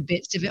to do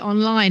bits of it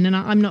online, and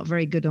I'm not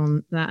very good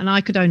on that, and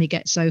I could only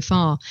get so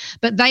far.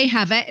 But they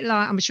have, like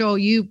I'm sure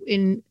you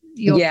in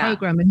your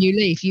program, A New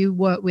Leaf, you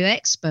work with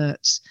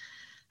experts.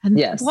 And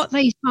what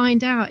they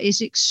find out is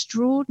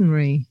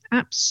extraordinary.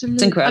 Absolutely.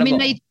 It's incredible. I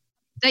mean,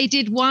 they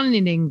did one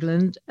in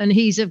England, and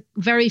he's a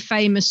very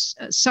famous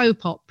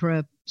soap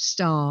opera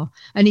star,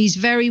 and he's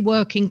very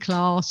working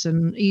class,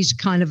 and he's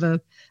kind of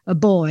a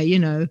boy,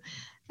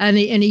 and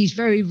he's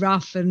very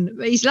rough, and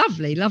he's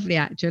lovely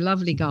actor,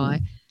 lovely guy.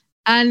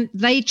 And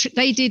they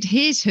did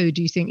his Who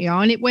Do You Think You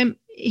Are? And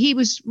he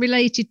was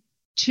related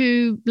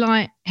to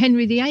like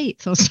Henry VIII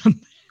or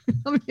something.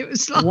 I mean, it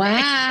was like,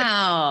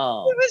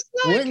 wow. It was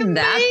like Wouldn't amazing.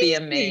 that be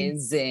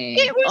amazing?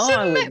 It was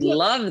I would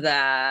love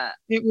that.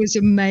 It was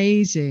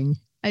amazing.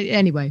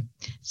 Anyway,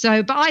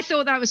 but I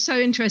thought that was so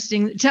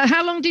interesting. So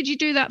how long did you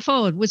do that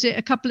for? Was it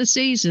a couple of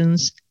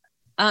seasons?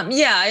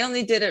 I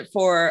only did it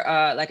for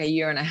like a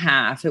year and a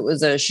half. It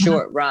was a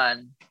short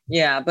run.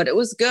 Yeah, but it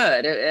was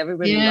good.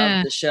 Everybody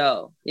loved the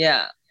show.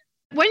 Yeah.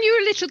 When you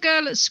were a little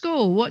girl at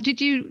school, what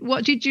did you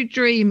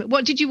dream?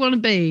 What did you want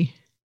to be?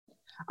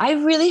 I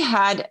really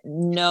had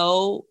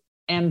no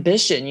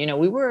ambition.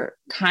 We were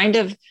kind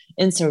of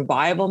in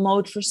survival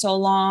mode for so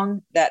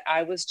long that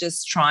I was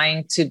just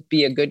trying to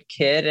be a good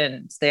kid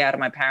and stay out of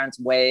my parents'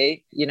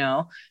 way,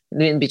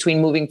 in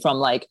between moving from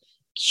like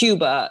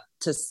Cuba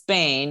to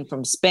Spain,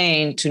 from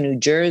Spain to New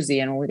Jersey.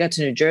 And when we got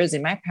to New Jersey,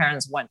 my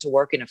parents went to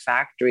work in a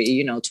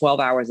factory, 12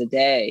 hours a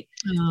day.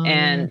 Oh.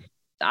 And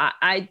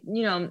I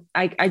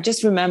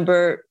just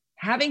remember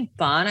having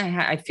fun.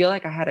 I feel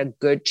like I had a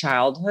good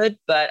childhood,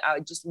 but I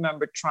just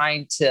remember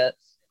trying to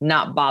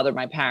not bother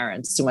my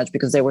parents too much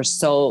because they were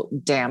so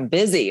damn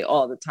busy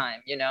all the time.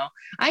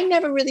 I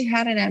never really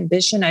had an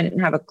ambition. I didn't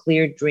have a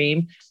clear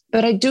dream,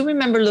 but I do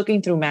remember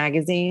looking through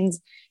magazines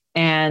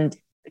and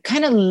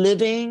kind of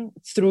living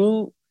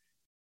through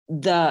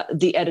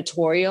the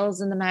editorials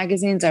in the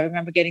magazines. I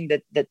remember getting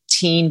the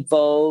teen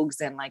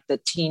Vogues and like the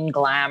teen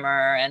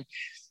glamour and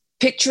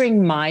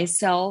picturing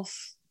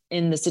myself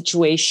in the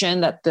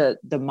situation that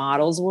the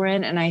models were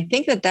in. And I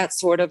think that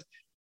sort of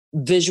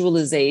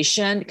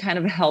visualization kind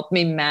of helped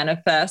me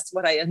manifest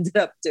what I ended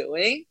up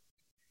doing,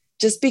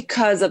 just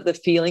because of the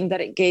feeling that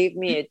it gave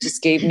me. It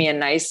just gave me a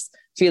nice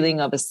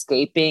feeling of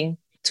escaping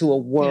to a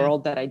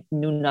world that I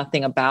knew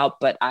nothing about,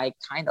 but I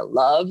kind of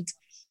loved.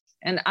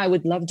 And I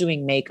would love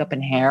doing makeup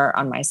and hair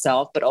on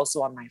myself, but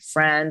also on my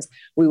friends.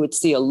 We would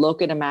see a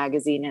look in a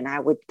magazine and I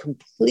would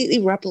completely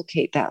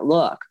replicate that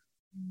look.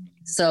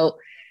 So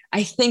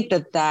I think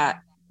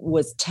that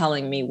was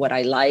telling me what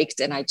I liked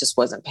and I just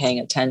wasn't paying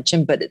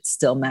attention, but it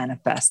still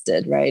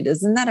manifested, right?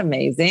 Isn't that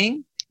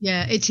amazing?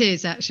 Yeah, it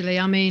is actually.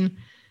 I mean,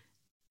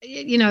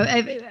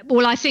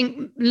 I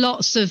think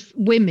lots of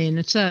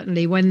women,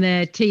 certainly when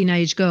they're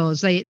teenage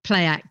girls, they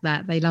play act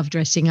that. They love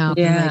dressing up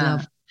and they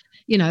love,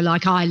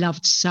 like I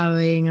loved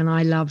sewing and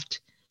I loved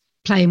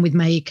playing with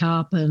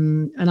makeup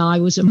and I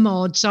was a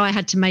mod. So I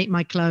had to make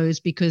my clothes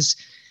because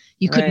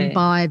you couldn't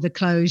buy the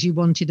clothes you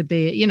wanted to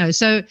be,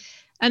 so,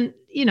 and,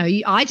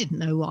 I didn't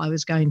know what I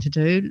was going to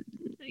do.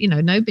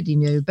 Nobody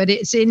knew, but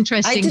it's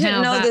interesting. I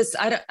didn't know this.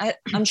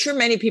 I'm sure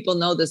many people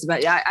know this,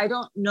 but I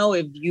don't know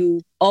if you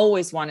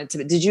always wanted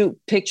to. Did you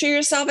picture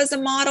yourself as a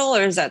model,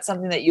 or is that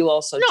something that you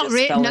also not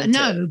just fell into?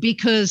 No,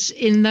 because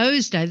in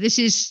those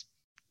days,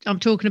 I'm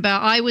talking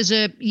about, I was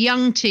a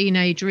young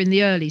teenager in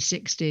the early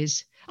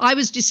 60s. I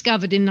was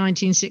discovered in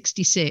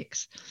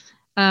 1966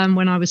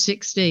 when I was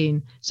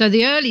 16. So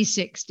the early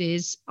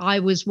 60s, I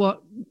was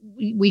what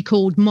we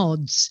called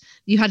mods.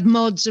 You had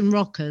mods and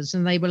rockers,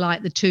 and they were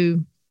like the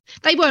two.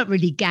 They weren't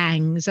really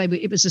gangs.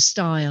 It was a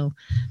style.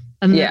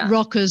 And the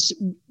rockers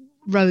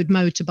rode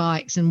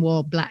motorbikes and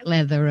wore black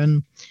leather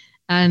and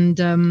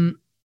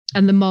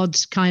the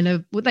mods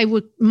they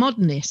were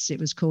modernists, it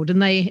was called.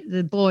 And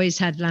the boys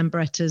had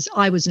Lambrettas.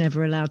 I was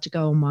never allowed to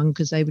go on one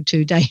because they were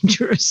too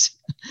dangerous.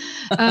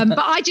 But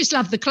I just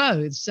loved the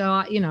clothes. So,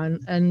 I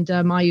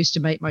used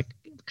to make my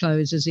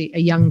clothes as a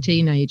young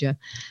teenager.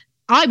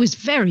 I was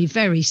very,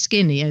 very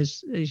skinny,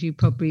 as you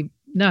probably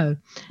know.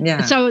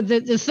 Yeah. So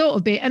the thought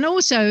of it, and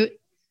also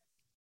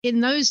in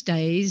those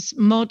days,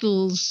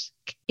 models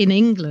in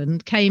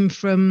England came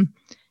from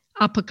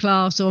upper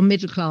class or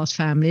middle class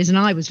families, and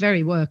I was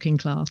very working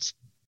class.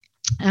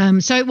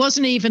 So it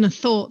wasn't even a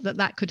thought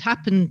that could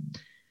happen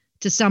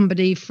to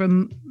somebody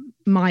from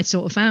my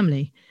sort of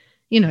family.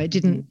 It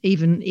didn't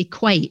even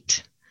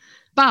equate.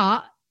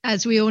 But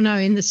as we all know,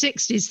 in the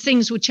 60s,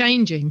 things were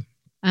changing,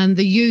 and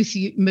the youth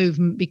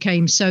movement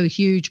became so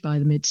huge by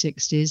the mid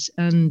 60s,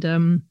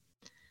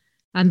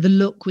 and the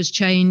look was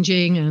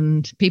changing,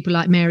 and people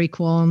like Mary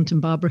Quant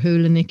and Barbara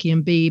Hulanicki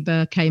and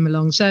Bieber came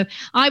along. So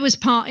I was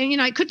part,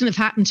 it couldn't have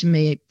happened to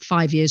me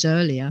 5 years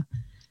earlier.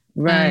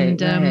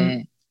 Right.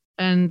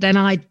 And then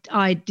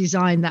I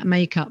designed that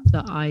makeup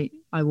that I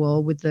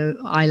wore with the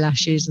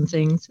eyelashes and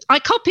things. I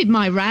copied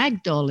my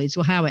rag doll is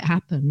how it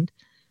happened.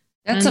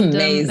 That's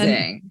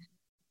amazing.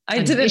 I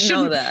didn't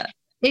know that.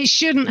 It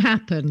shouldn't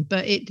happen,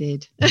 but it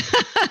did.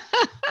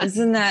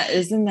 Isn't that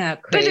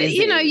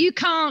crazy? But you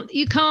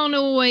can't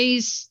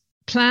always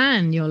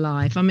plan your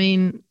life. I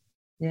mean,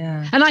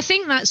 yeah. And I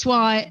think that's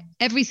why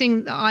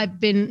everything that I've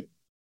been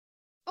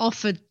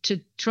offered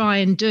to try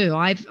and do,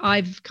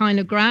 I've kind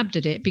of grabbed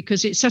at it,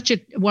 because it's such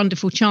a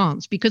wonderful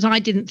chance, because I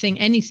didn't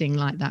think anything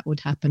like that would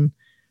happen.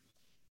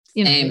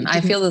 Same.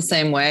 I feel the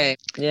same way.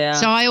 Yeah.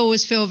 So I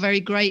always feel very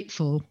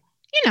grateful.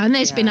 And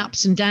there's been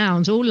ups and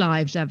downs. All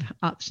lives have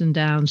ups and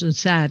downs and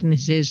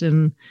sadnesses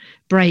and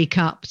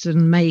breakups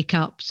and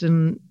makeups.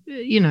 And,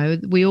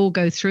 we all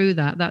go through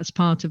that. That's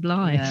part of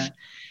life. Yeah.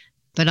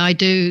 But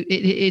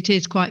it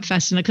is quite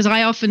fascinating, because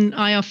I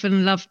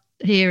often love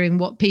hearing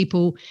what they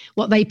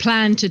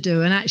plan to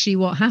do and actually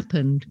what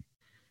happened.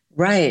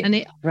 Right. And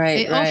it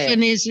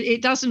often is,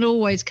 it doesn't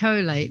always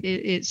collate.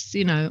 It's,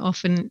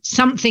 often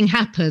something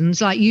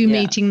happens, like you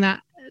meeting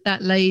that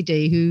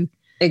lady who,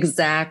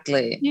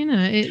 exactly.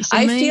 It's amazing.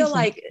 I feel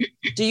like,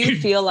 do you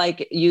feel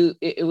like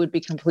it would be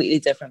completely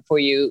different for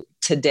you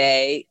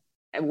today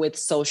with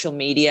social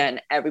media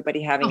and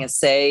everybody having a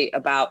say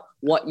about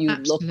what you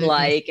look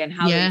like and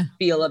how they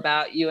feel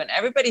about you, and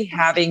everybody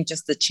having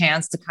just the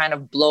chance to kind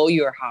of blow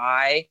your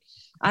high?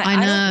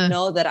 I don't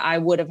know that I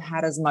would have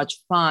had as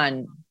much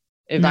fun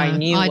if I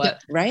knew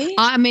right?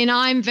 I mean,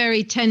 I'm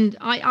very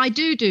I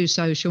do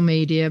social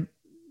media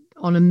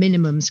on a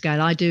minimum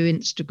scale. I do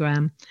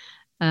Instagram.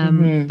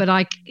 But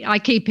I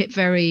keep it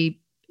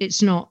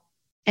it's not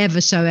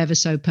ever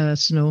so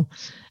personal,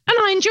 and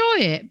I enjoy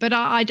it, but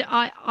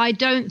I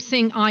don't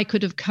think I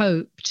could have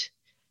coped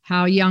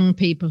how young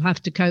people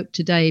have to cope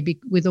today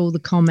with all the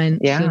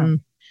comments. Yeah.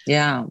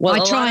 Well,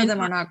 a lot of them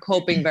are not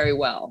coping very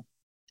well.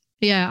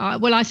 Yeah.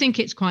 I think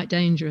it's quite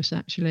dangerous,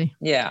 actually.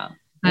 Yeah.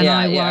 And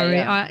I worry,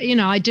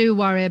 I do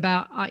worry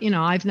about,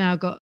 I've now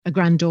got a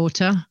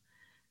granddaughter.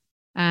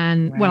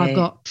 And I've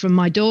got, from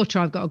my daughter,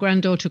 I've got a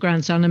granddaughter,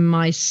 grandson, and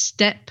my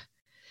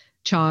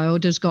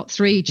stepchild has got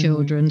 3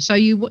 children. So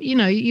you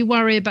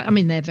worry about, I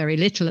mean, they're very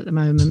little at the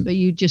moment, but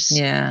you just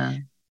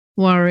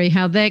worry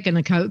how they're going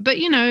to cope. But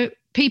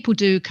people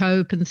do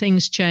cope and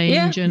things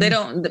change. Yeah, and they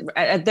don't,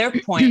 at that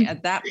point,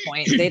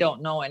 they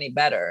don't know any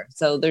better.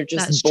 So they're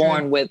just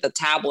born with a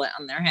tablet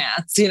on their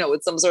hands,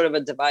 with some sort of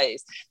a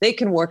device. They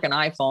can work an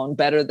iPhone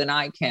better than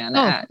I can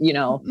at,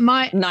 9 months.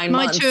 My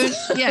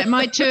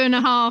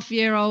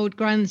 2.5-year-old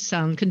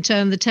grandson can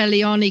turn the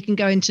telly on. He can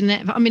go into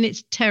net. I mean,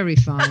 it's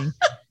terrifying.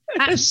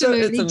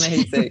 Absolutely. It's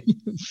amazing.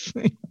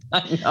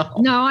 I know.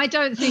 No, I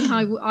don't think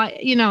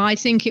I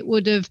think it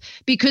would have,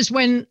 because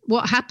when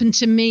what happened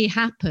to me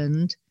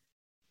happened,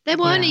 there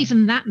weren't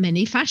even that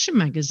many fashion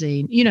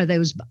magazines.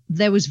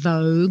 There was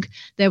Vogue,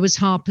 there was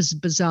Harper's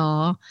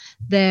Bazaar,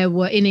 there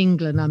were, in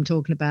England I'm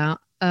talking about,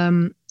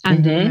 and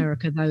in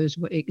America those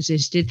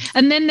existed.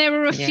 And then there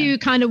were a few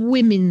kind of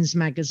women's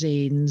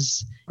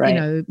magazines,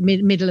 right.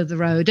 Middle of the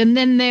road. And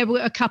then there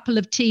were a couple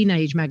of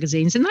teenage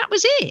magazines, and that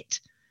was it.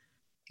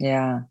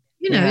 Yeah.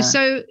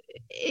 So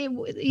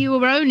you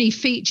were only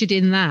featured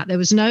in that. There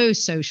was no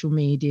social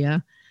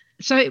media.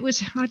 So it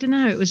was, I don't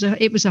know,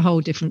 it was a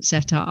whole different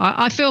setup.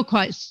 I feel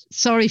quite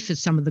sorry for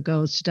some of the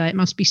girls today. It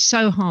must be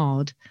so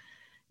hard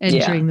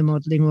entering the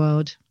modeling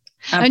world.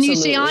 Absolutely. And you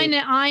see,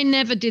 I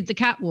never did the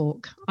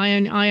catwalk.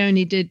 I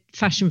only did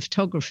fashion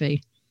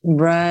photography.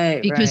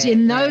 Right. Because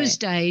in those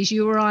days,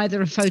 you were either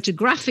a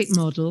photographic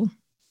model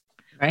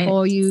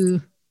or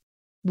you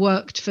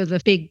worked for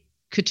the big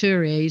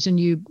couturiers and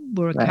you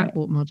were a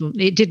catwalk model.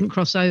 It didn't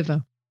cross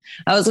over.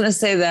 I was going to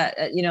say that,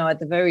 at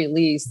the very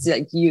least,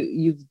 like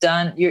you're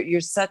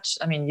such,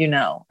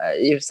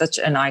 you're such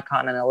an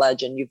icon and a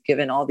legend. You've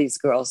given all these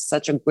girls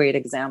such a great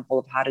example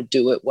of how to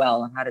do it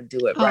well and how to do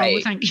it right.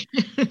 Well, thank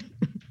you.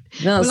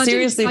 No,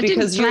 seriously, I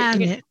because didn't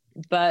plan it.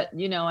 But,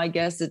 I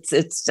guess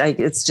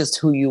it's just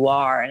who you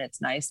are. And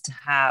it's nice to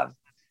have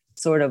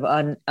sort of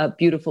a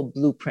beautiful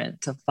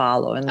blueprint to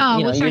follow. And,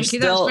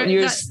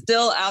 you're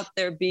still out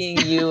there being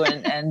you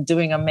and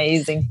doing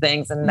amazing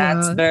things. And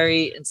that's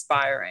very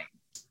inspiring.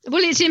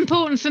 Well, it's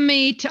important for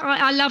me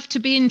I love to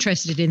be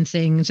interested in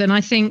things. And I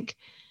think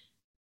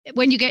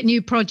when you get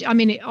new projects,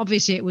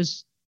 obviously it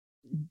was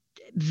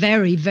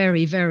very,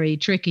 very, very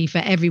tricky for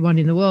everyone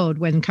in the world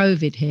when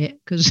COVID hit,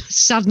 because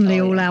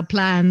suddenly all our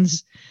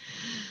plans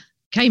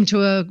came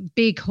to a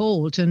big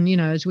halt. And,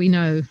 as we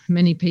know,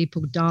 many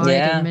people died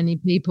and many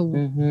people,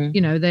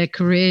 their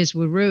careers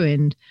were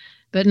ruined.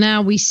 But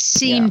now we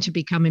seem to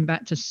be coming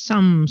back to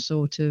some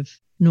sort of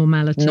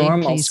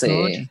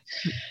normalcy.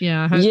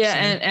 Yeah, I hope so.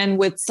 And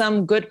with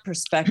some good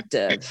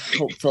perspective,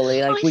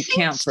 hopefully, we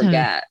can't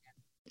forget.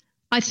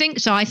 I think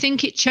so. I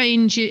think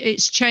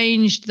it's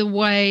changed the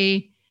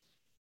way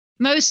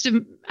most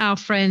of our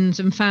friends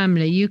and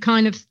family, you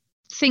kind of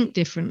think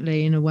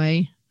differently in a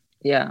way.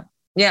 Yeah.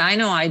 Yeah, I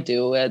know I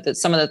do. That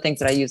some of the things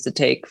that I used to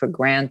take for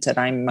granted,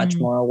 I'm much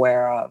more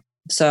aware of.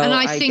 So, and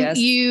I think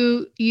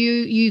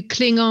you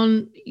cling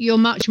on. You're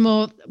much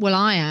more. Well,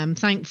 I am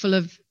thankful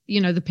of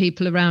the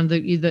people around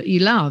that you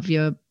love.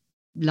 Your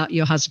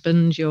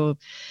husband, your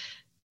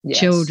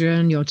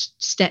children, your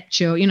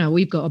stepchildren.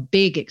 We've got a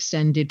big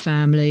extended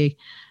family,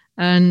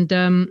 and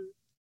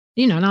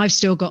and I've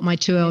still got my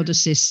two elder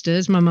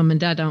sisters. My mum and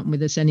dad aren't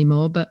with us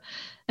anymore, but.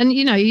 And,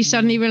 you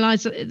suddenly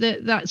realize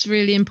that's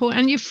really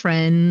important. And your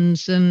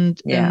friends and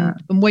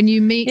when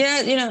you meet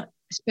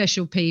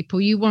special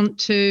people, you want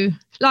to,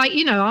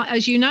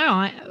 as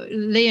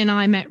Lee and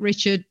I met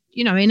Richard,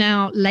 in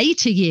our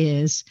later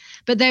years,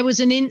 but there was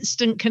an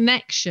instant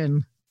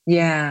connection.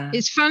 Yeah.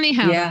 It's funny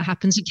how that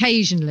happens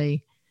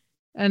occasionally.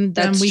 And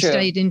we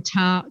stayed in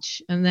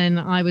touch. And then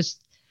I was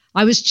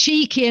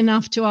cheeky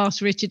enough to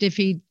ask Richard if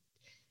he'd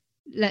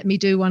let me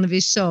do one of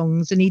his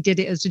songs, and he did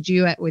it as a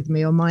duet with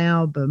me on my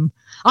album.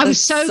 I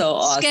was so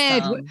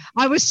scared. Awesome.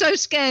 I was so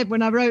scared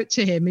when I wrote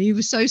to him. He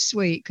was so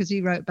sweet because he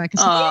wrote back and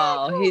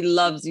said, he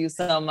loves you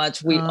so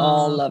much. We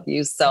all love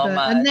you so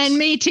much. And then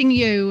meeting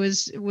you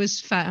was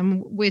fat,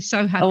 and we're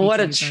so happy. Oh, what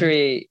a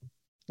treat.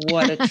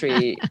 What a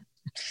treat.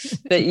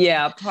 But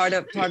part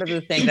of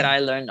the thing that I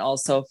learned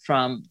also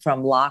from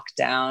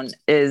lockdown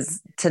is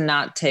to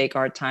not take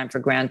our time for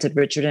granted.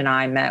 Richard and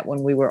I met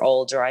when we were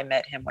older. I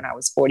met him when I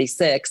was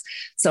 46.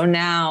 So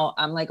now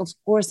I'm like, of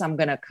course I'm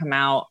going to come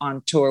out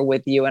on tour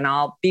with you, and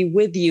I'll be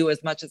with you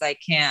as much as I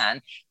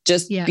can,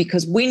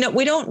 because we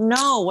don't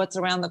know what's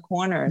around the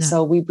corner. No.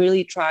 So we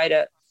really try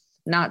to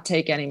not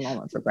take any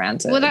moment for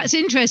granted. Well, that's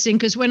interesting,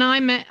 because when I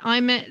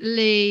met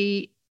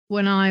Lee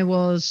when I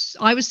was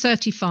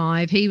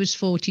 35, he was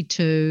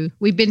 42.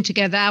 We've been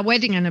together. Our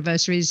wedding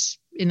anniversary is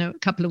in a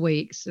couple of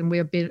weeks, and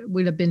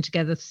we'll have been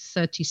together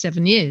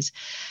 37 years.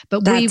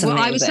 But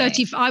I was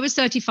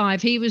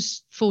 35. He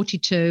was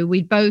 42.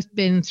 We'd both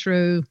been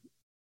through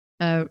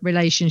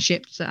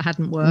relationships that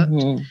hadn't worked.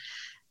 Mm-hmm.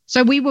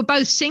 So we were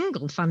both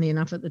single, funny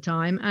enough, at the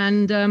time.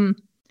 And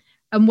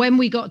when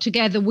we got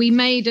together, we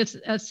made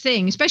a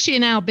thing, especially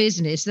in our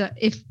business, that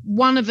if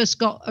one of us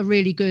got a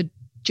really good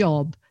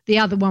job, the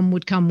other one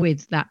would come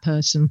with that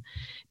person,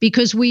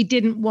 because we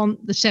didn't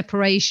want the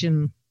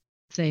separation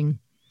thing.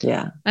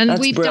 Yeah. And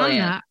we've done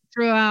that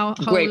through our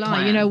whole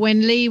life.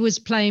 When Lee was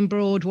playing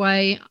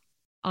Broadway,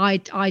 I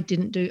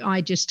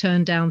just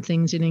turned down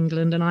things in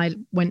England, and I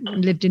went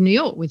and lived in New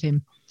York with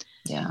him.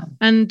 Yeah.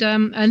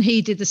 And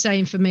he did the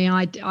same for me.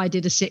 I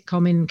did a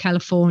sitcom in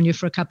California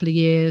for a couple of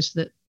years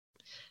that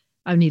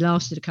only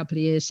lasted a couple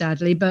of years,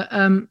 sadly. But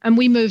and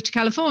we moved to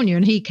California,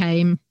 and he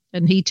came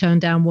and he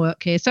turned down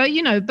work here. So,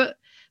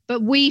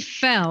 but we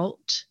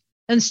felt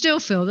and still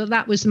feel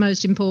that was the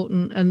most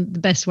important and the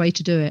best way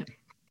to do it.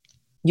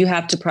 You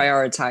have to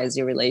prioritize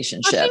your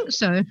relationship. I think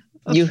so.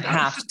 You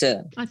have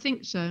to. I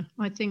think so.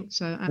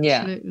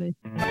 Absolutely.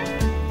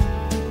 Yeah.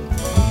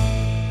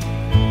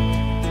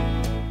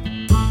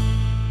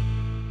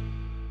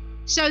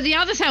 So the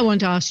other thing I want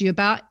to ask you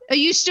about, are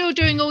you still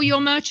doing all your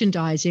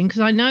merchandising?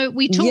 Because I know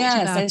we talked about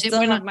it. Yes, I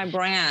still have my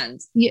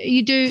brand.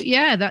 You do?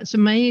 Yeah, that's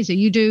amazing.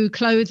 You do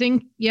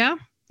clothing, yeah?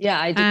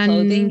 Yeah, I do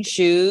clothing,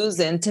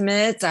 shoes,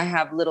 intimates. I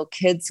have little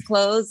kids'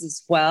 clothes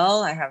as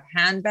well. I have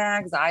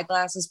handbags,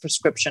 eyeglasses,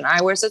 prescription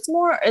eyewear. So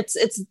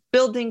it's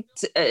building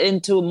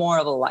into more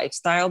of a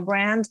lifestyle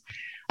brand.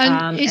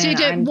 And is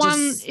it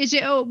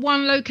at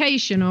one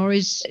location, or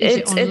is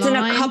it online? It's in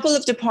a couple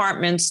of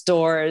department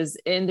stores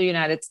in the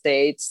United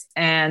States,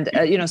 and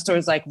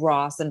stores like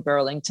Ross and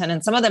Burlington,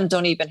 and some of them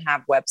don't even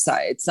have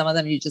websites. Some of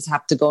them you just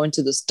have to go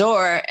into the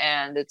store,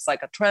 and it's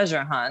like a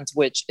treasure hunt,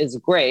 which is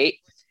great.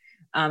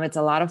 It's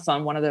a lot of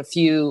fun. One of the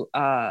few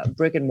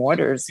brick and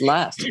mortars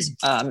left.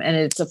 And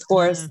it's, of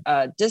course,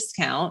 a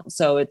discount.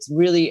 So it's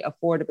really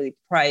affordably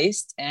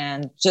priced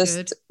and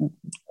just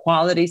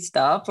quality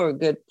stuff for a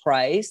good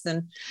price.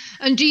 And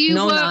do you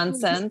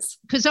nonsense.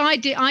 Because I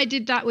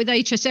did that with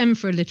HSM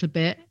for a little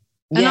bit.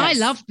 And I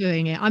loved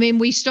doing it. I mean,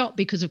 we stopped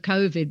because of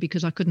COVID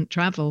because I couldn't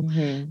travel.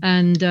 Mm-hmm.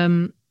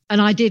 And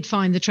I did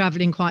find the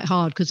traveling quite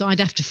hard because I'd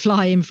have to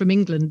fly in from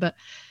England. But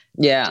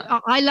yeah,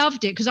 I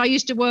loved it because I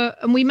used to work,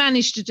 and we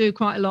managed to do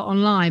quite a lot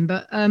online,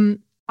 but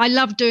I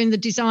love doing the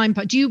design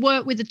part. Do you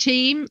work with a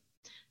team?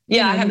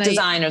 Yeah, I have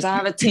designers. I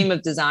have a team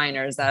of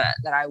designers that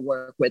I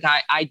work with.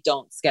 I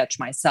don't sketch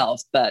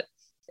myself, but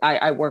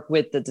I work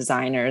with the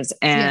designers,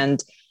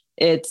 and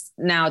it's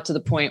now to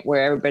the point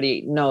where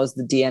everybody knows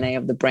the DNA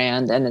of the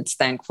brand, and it's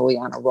thankfully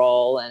on a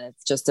roll, and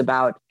it's just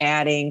about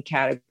adding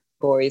categories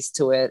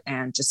to it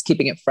and just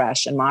keeping it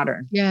fresh and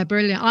modern. Yeah,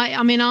 brilliant.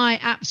 I mean, I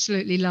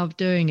absolutely love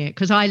doing it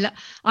because I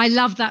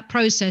love that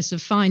process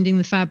of finding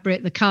the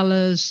fabric, the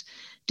colors,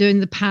 doing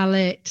the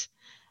palette,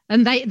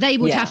 and they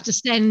would have to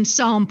send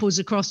samples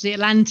across the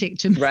Atlantic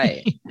to me.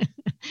 Right.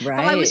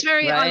 I was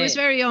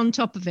very on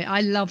top of it.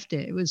 I loved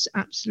it. It was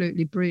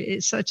absolutely brilliant.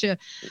 It's such a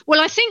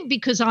I think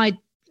because I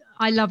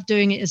loved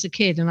doing it as a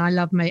kid, and I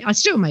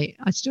still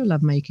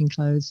love making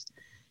clothes.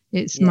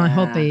 It's my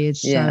hobby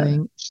is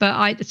sewing, but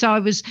I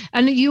was,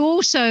 and you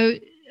also,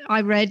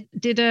 I read,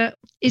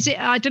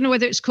 I don't know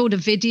whether it's called a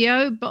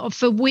video, but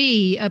for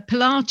a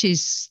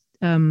Pilates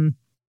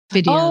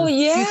video. Oh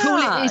yeah. You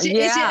call it, is it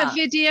a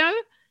video?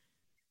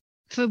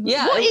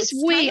 What is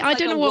we? I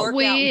don't know what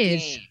we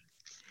is.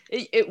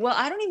 Well,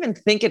 I don't even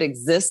think it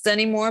exists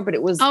anymore, but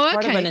it was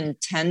part of a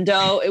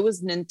Nintendo. It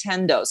was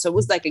Nintendo. So it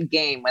was like a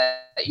game where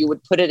you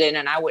would put it in,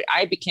 and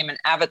I became an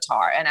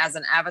avatar, and as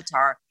an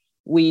avatar,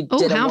 we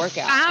did a workout.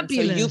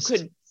 Fabulous. So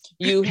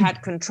you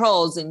had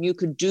controls, and you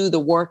could do the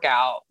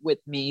workout with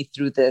me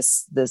through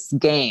this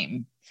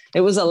game.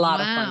 It was a lot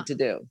of fun to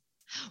do.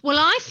 Well,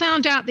 I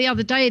found out the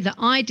other day that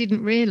I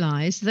didn't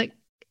realize that,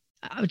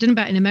 I don't know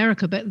about in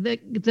America, but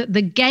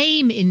the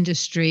game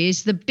industry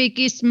is the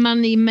biggest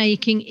money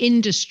making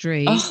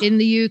industry in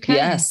the UK.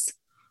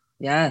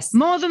 Yes.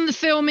 More than the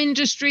film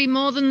industry,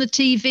 more than the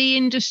TV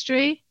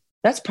industry.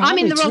 That's probably I'm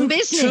in the wrong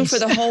business. True for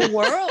the whole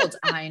world.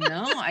 I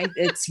know.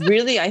 It's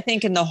really, I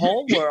think in the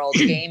whole world,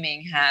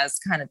 gaming has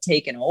kind of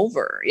taken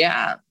over.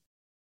 Yeah.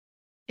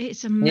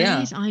 It's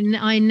amazing.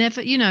 Yeah. I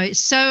never,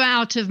 it's so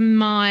out of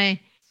my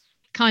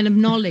kind of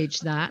knowledge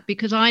that,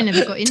 because I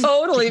never got into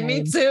Totally,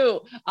 me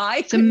too.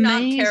 I could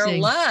not care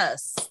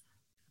less.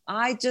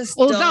 I just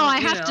Although I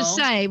have to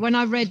say, when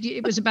I read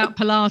it was about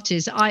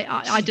Pilates,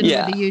 I don't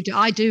know whether you do.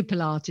 I do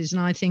Pilates, and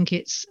I think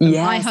it's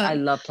I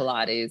love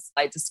Pilates.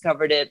 I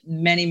discovered it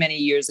many, many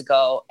years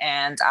ago,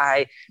 and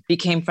I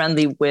became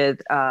friendly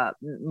with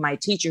my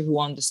teacher who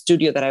owned the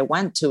studio that I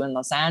went to in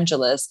Los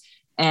Angeles.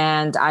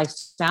 And I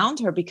found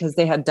her because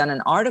they had done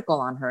an article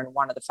on her in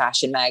one of the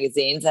fashion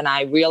magazines. And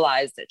I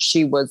realized that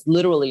she was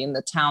literally in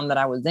the town that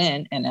I was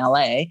in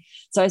LA.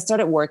 So I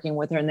started working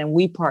with her, and then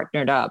we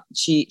partnered up.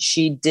 She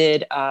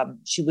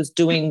was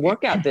doing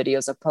workout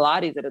videos of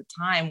Pilates at a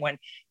time when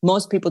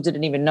most people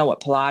didn't even know what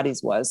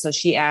Pilates was. So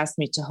she asked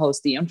me to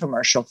host the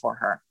infomercial for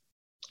her.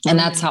 And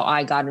that's how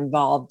I got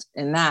involved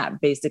in that,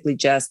 basically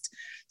just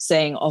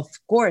saying, of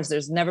course,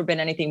 there's never been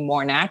anything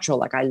more natural.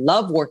 Like, I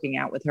love working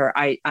out with her.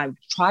 I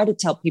try to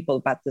tell people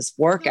about this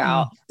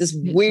workout, this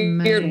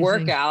weird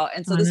workout.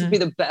 And so this would be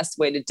the best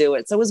way to do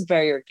it. So it was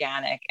very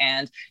organic,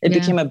 and it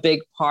became a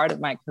big part of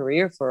my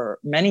career for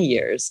many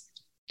years.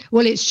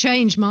 Well, it's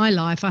changed my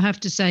life, I have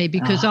to say,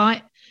 because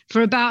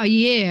for about a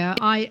year,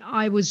 my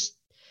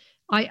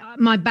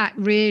back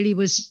really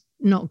was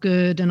not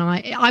good. And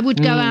I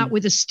would go out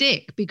with a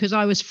stick because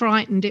I was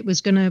frightened it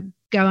was going to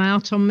go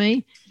out on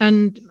me.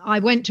 And I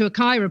went to a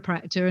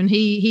chiropractor, and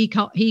he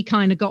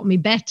kind of got me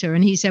better.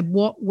 And he said,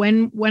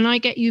 when I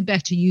get you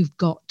better, you've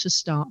got to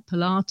start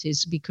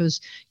Pilates, because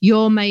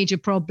your major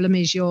problem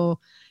is your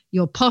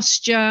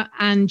posture,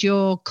 and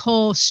your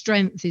core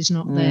strength is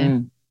not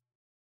there.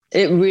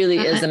 It really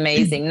is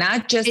amazing.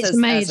 Not just as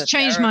a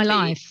changed therapy, my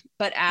life,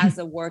 but as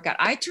a workout.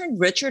 I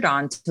turned Richard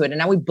on to it, and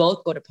now we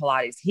both go to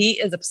Pilates.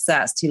 He is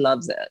obsessed. He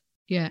loves it.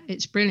 Yeah,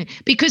 it's brilliant.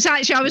 Because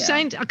actually I was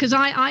saying, because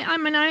I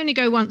mean, I only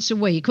go once a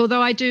week,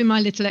 although I do my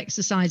little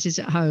exercises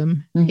at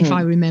home, if I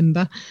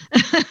remember.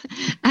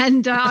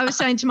 And I was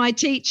saying to my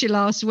teacher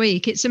last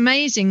week, it's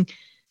amazing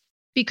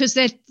because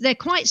they're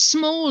quite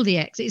small,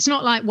 it's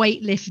not like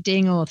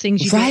weightlifting or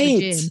things you do at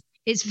the gym.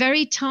 It's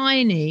very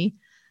tiny.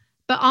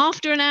 But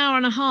after an hour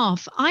and a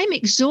half, I'm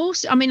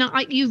exhausted. I mean,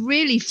 you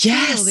really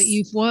feel that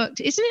you've worked.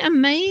 Isn't it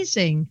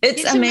amazing?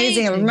 It's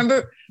amazing. I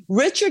remember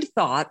Richard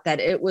thought that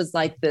it was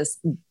like this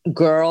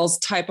girls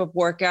type of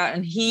workout,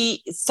 and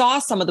he saw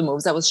some of the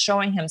moves. I was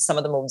showing him some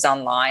of the moves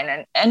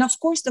online, and of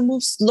course the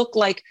moves look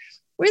like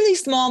really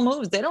small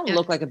moves. They don't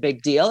look like a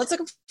big deal. It's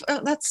like,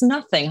 that's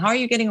nothing. How are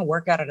you getting a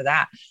workout out of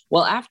that?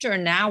 Well, after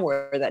an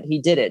hour that he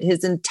did it,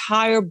 his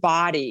entire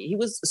body, he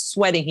was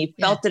sweating. He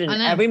felt it in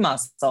every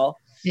muscle.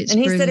 He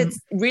said it's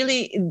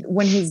really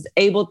when he's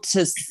able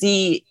to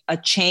see a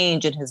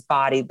change in his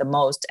body the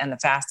most and the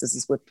fastest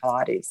is with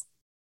Pilates.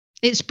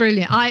 It's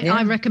brilliant.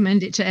 I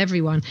recommend it to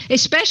everyone,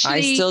 especially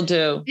I still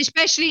do.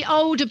 Especially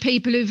older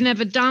people who've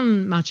never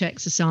done much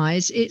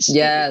exercise. It's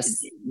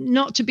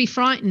not to be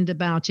frightened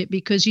about it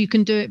because you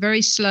can do it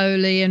very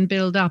slowly and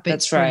build up.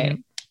 That's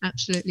right.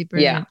 Absolutely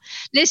brilliant.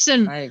 Yeah.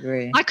 Listen, I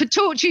agree. I could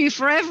talk to you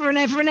forever and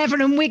ever and ever,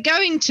 and we're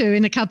going to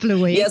in a couple of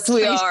weeks. Yes,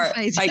 we are.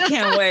 I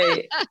can't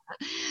wait.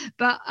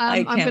 But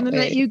I'm going to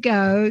let you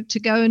go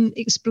and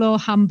explore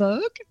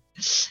Hamburg.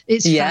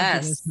 It's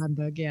fabulous,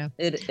 Hamburg. Yeah,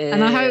 it is.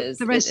 And I hope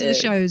the rest of the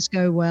shows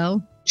go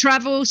well.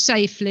 Travel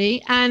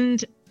safely,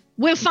 and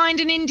we'll find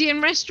an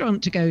Indian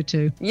restaurant to go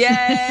to.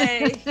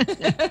 Yay!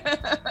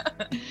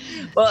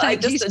 Well,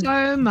 Thank you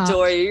so much.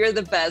 Adore you. You're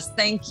the best.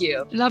 Thank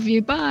you. Love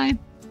you. Bye.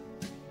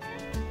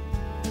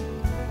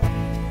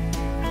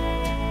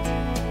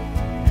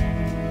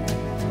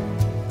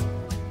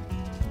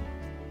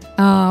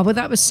 Well,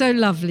 that was so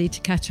lovely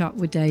to catch up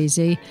with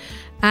Daisy.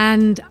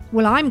 And,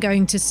 well, I'm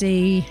going to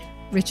see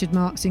Richard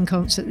Marx in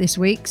concert this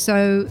week.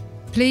 So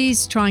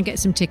please try and get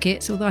some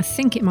tickets, although I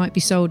think it might be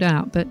sold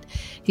out. But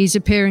he's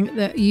appearing at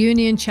the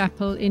Union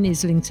Chapel in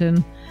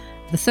Islington,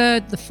 the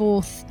 3rd, the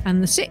 4th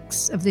and the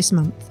 6th of this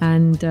month.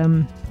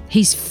 And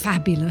he's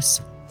fabulous.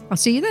 I'll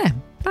see you there.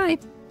 Bye.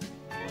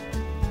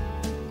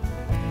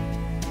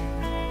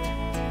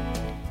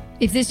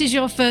 If this is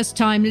your first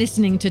time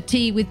listening to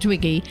Tea with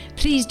Twiggy,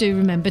 please do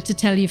remember to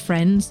tell your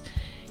friends.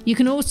 You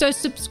can also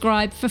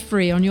subscribe for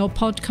free on your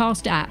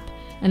podcast app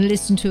and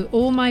listen to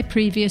all my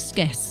previous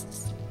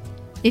guests.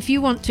 If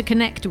you want to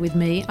connect with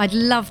me, I'd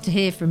love to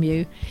hear from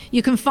you.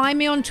 You can find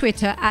me on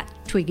Twitter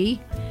 @Twiggy,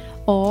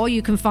 or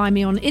you can find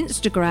me on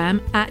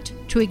Instagram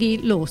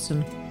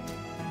 @TwiggyLawson.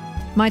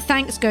 My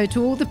thanks go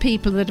to all the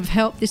people that have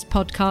helped this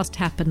podcast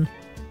happen.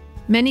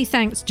 Many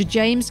thanks to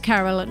James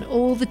Carroll and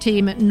all the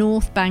team at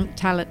North Bank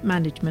Talent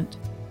Management.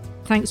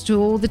 Thanks to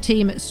all the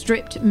team at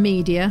Stripped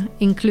Media,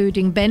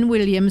 including Ben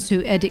Williams,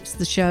 who edits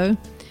the show,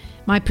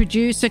 my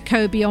producer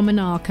Kobe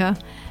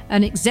Omanaka,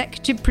 and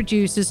executive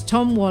producers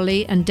Tom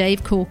Wally and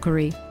Dave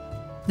Corkery.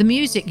 The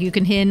music you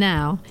can hear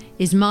now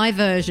is my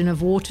version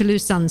of Waterloo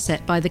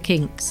Sunset by the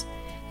Kinks.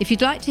 If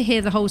you'd like to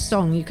hear the whole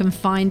song, you can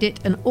find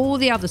it and all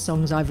the other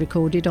songs I've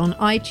recorded on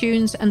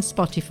iTunes and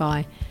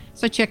Spotify,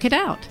 so check it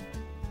out.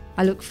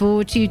 I look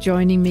forward to you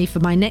joining me for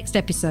my next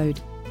episode.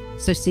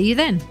 So see you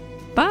then.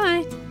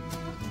 Bye.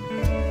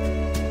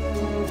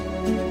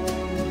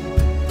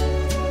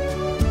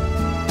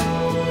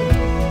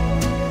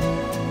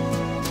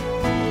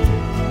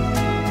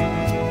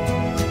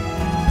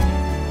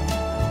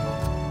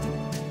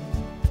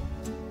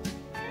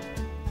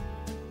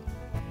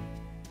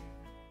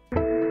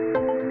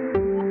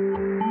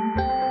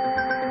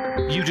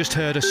 You just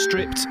heard a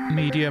Stripped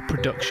Media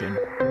production.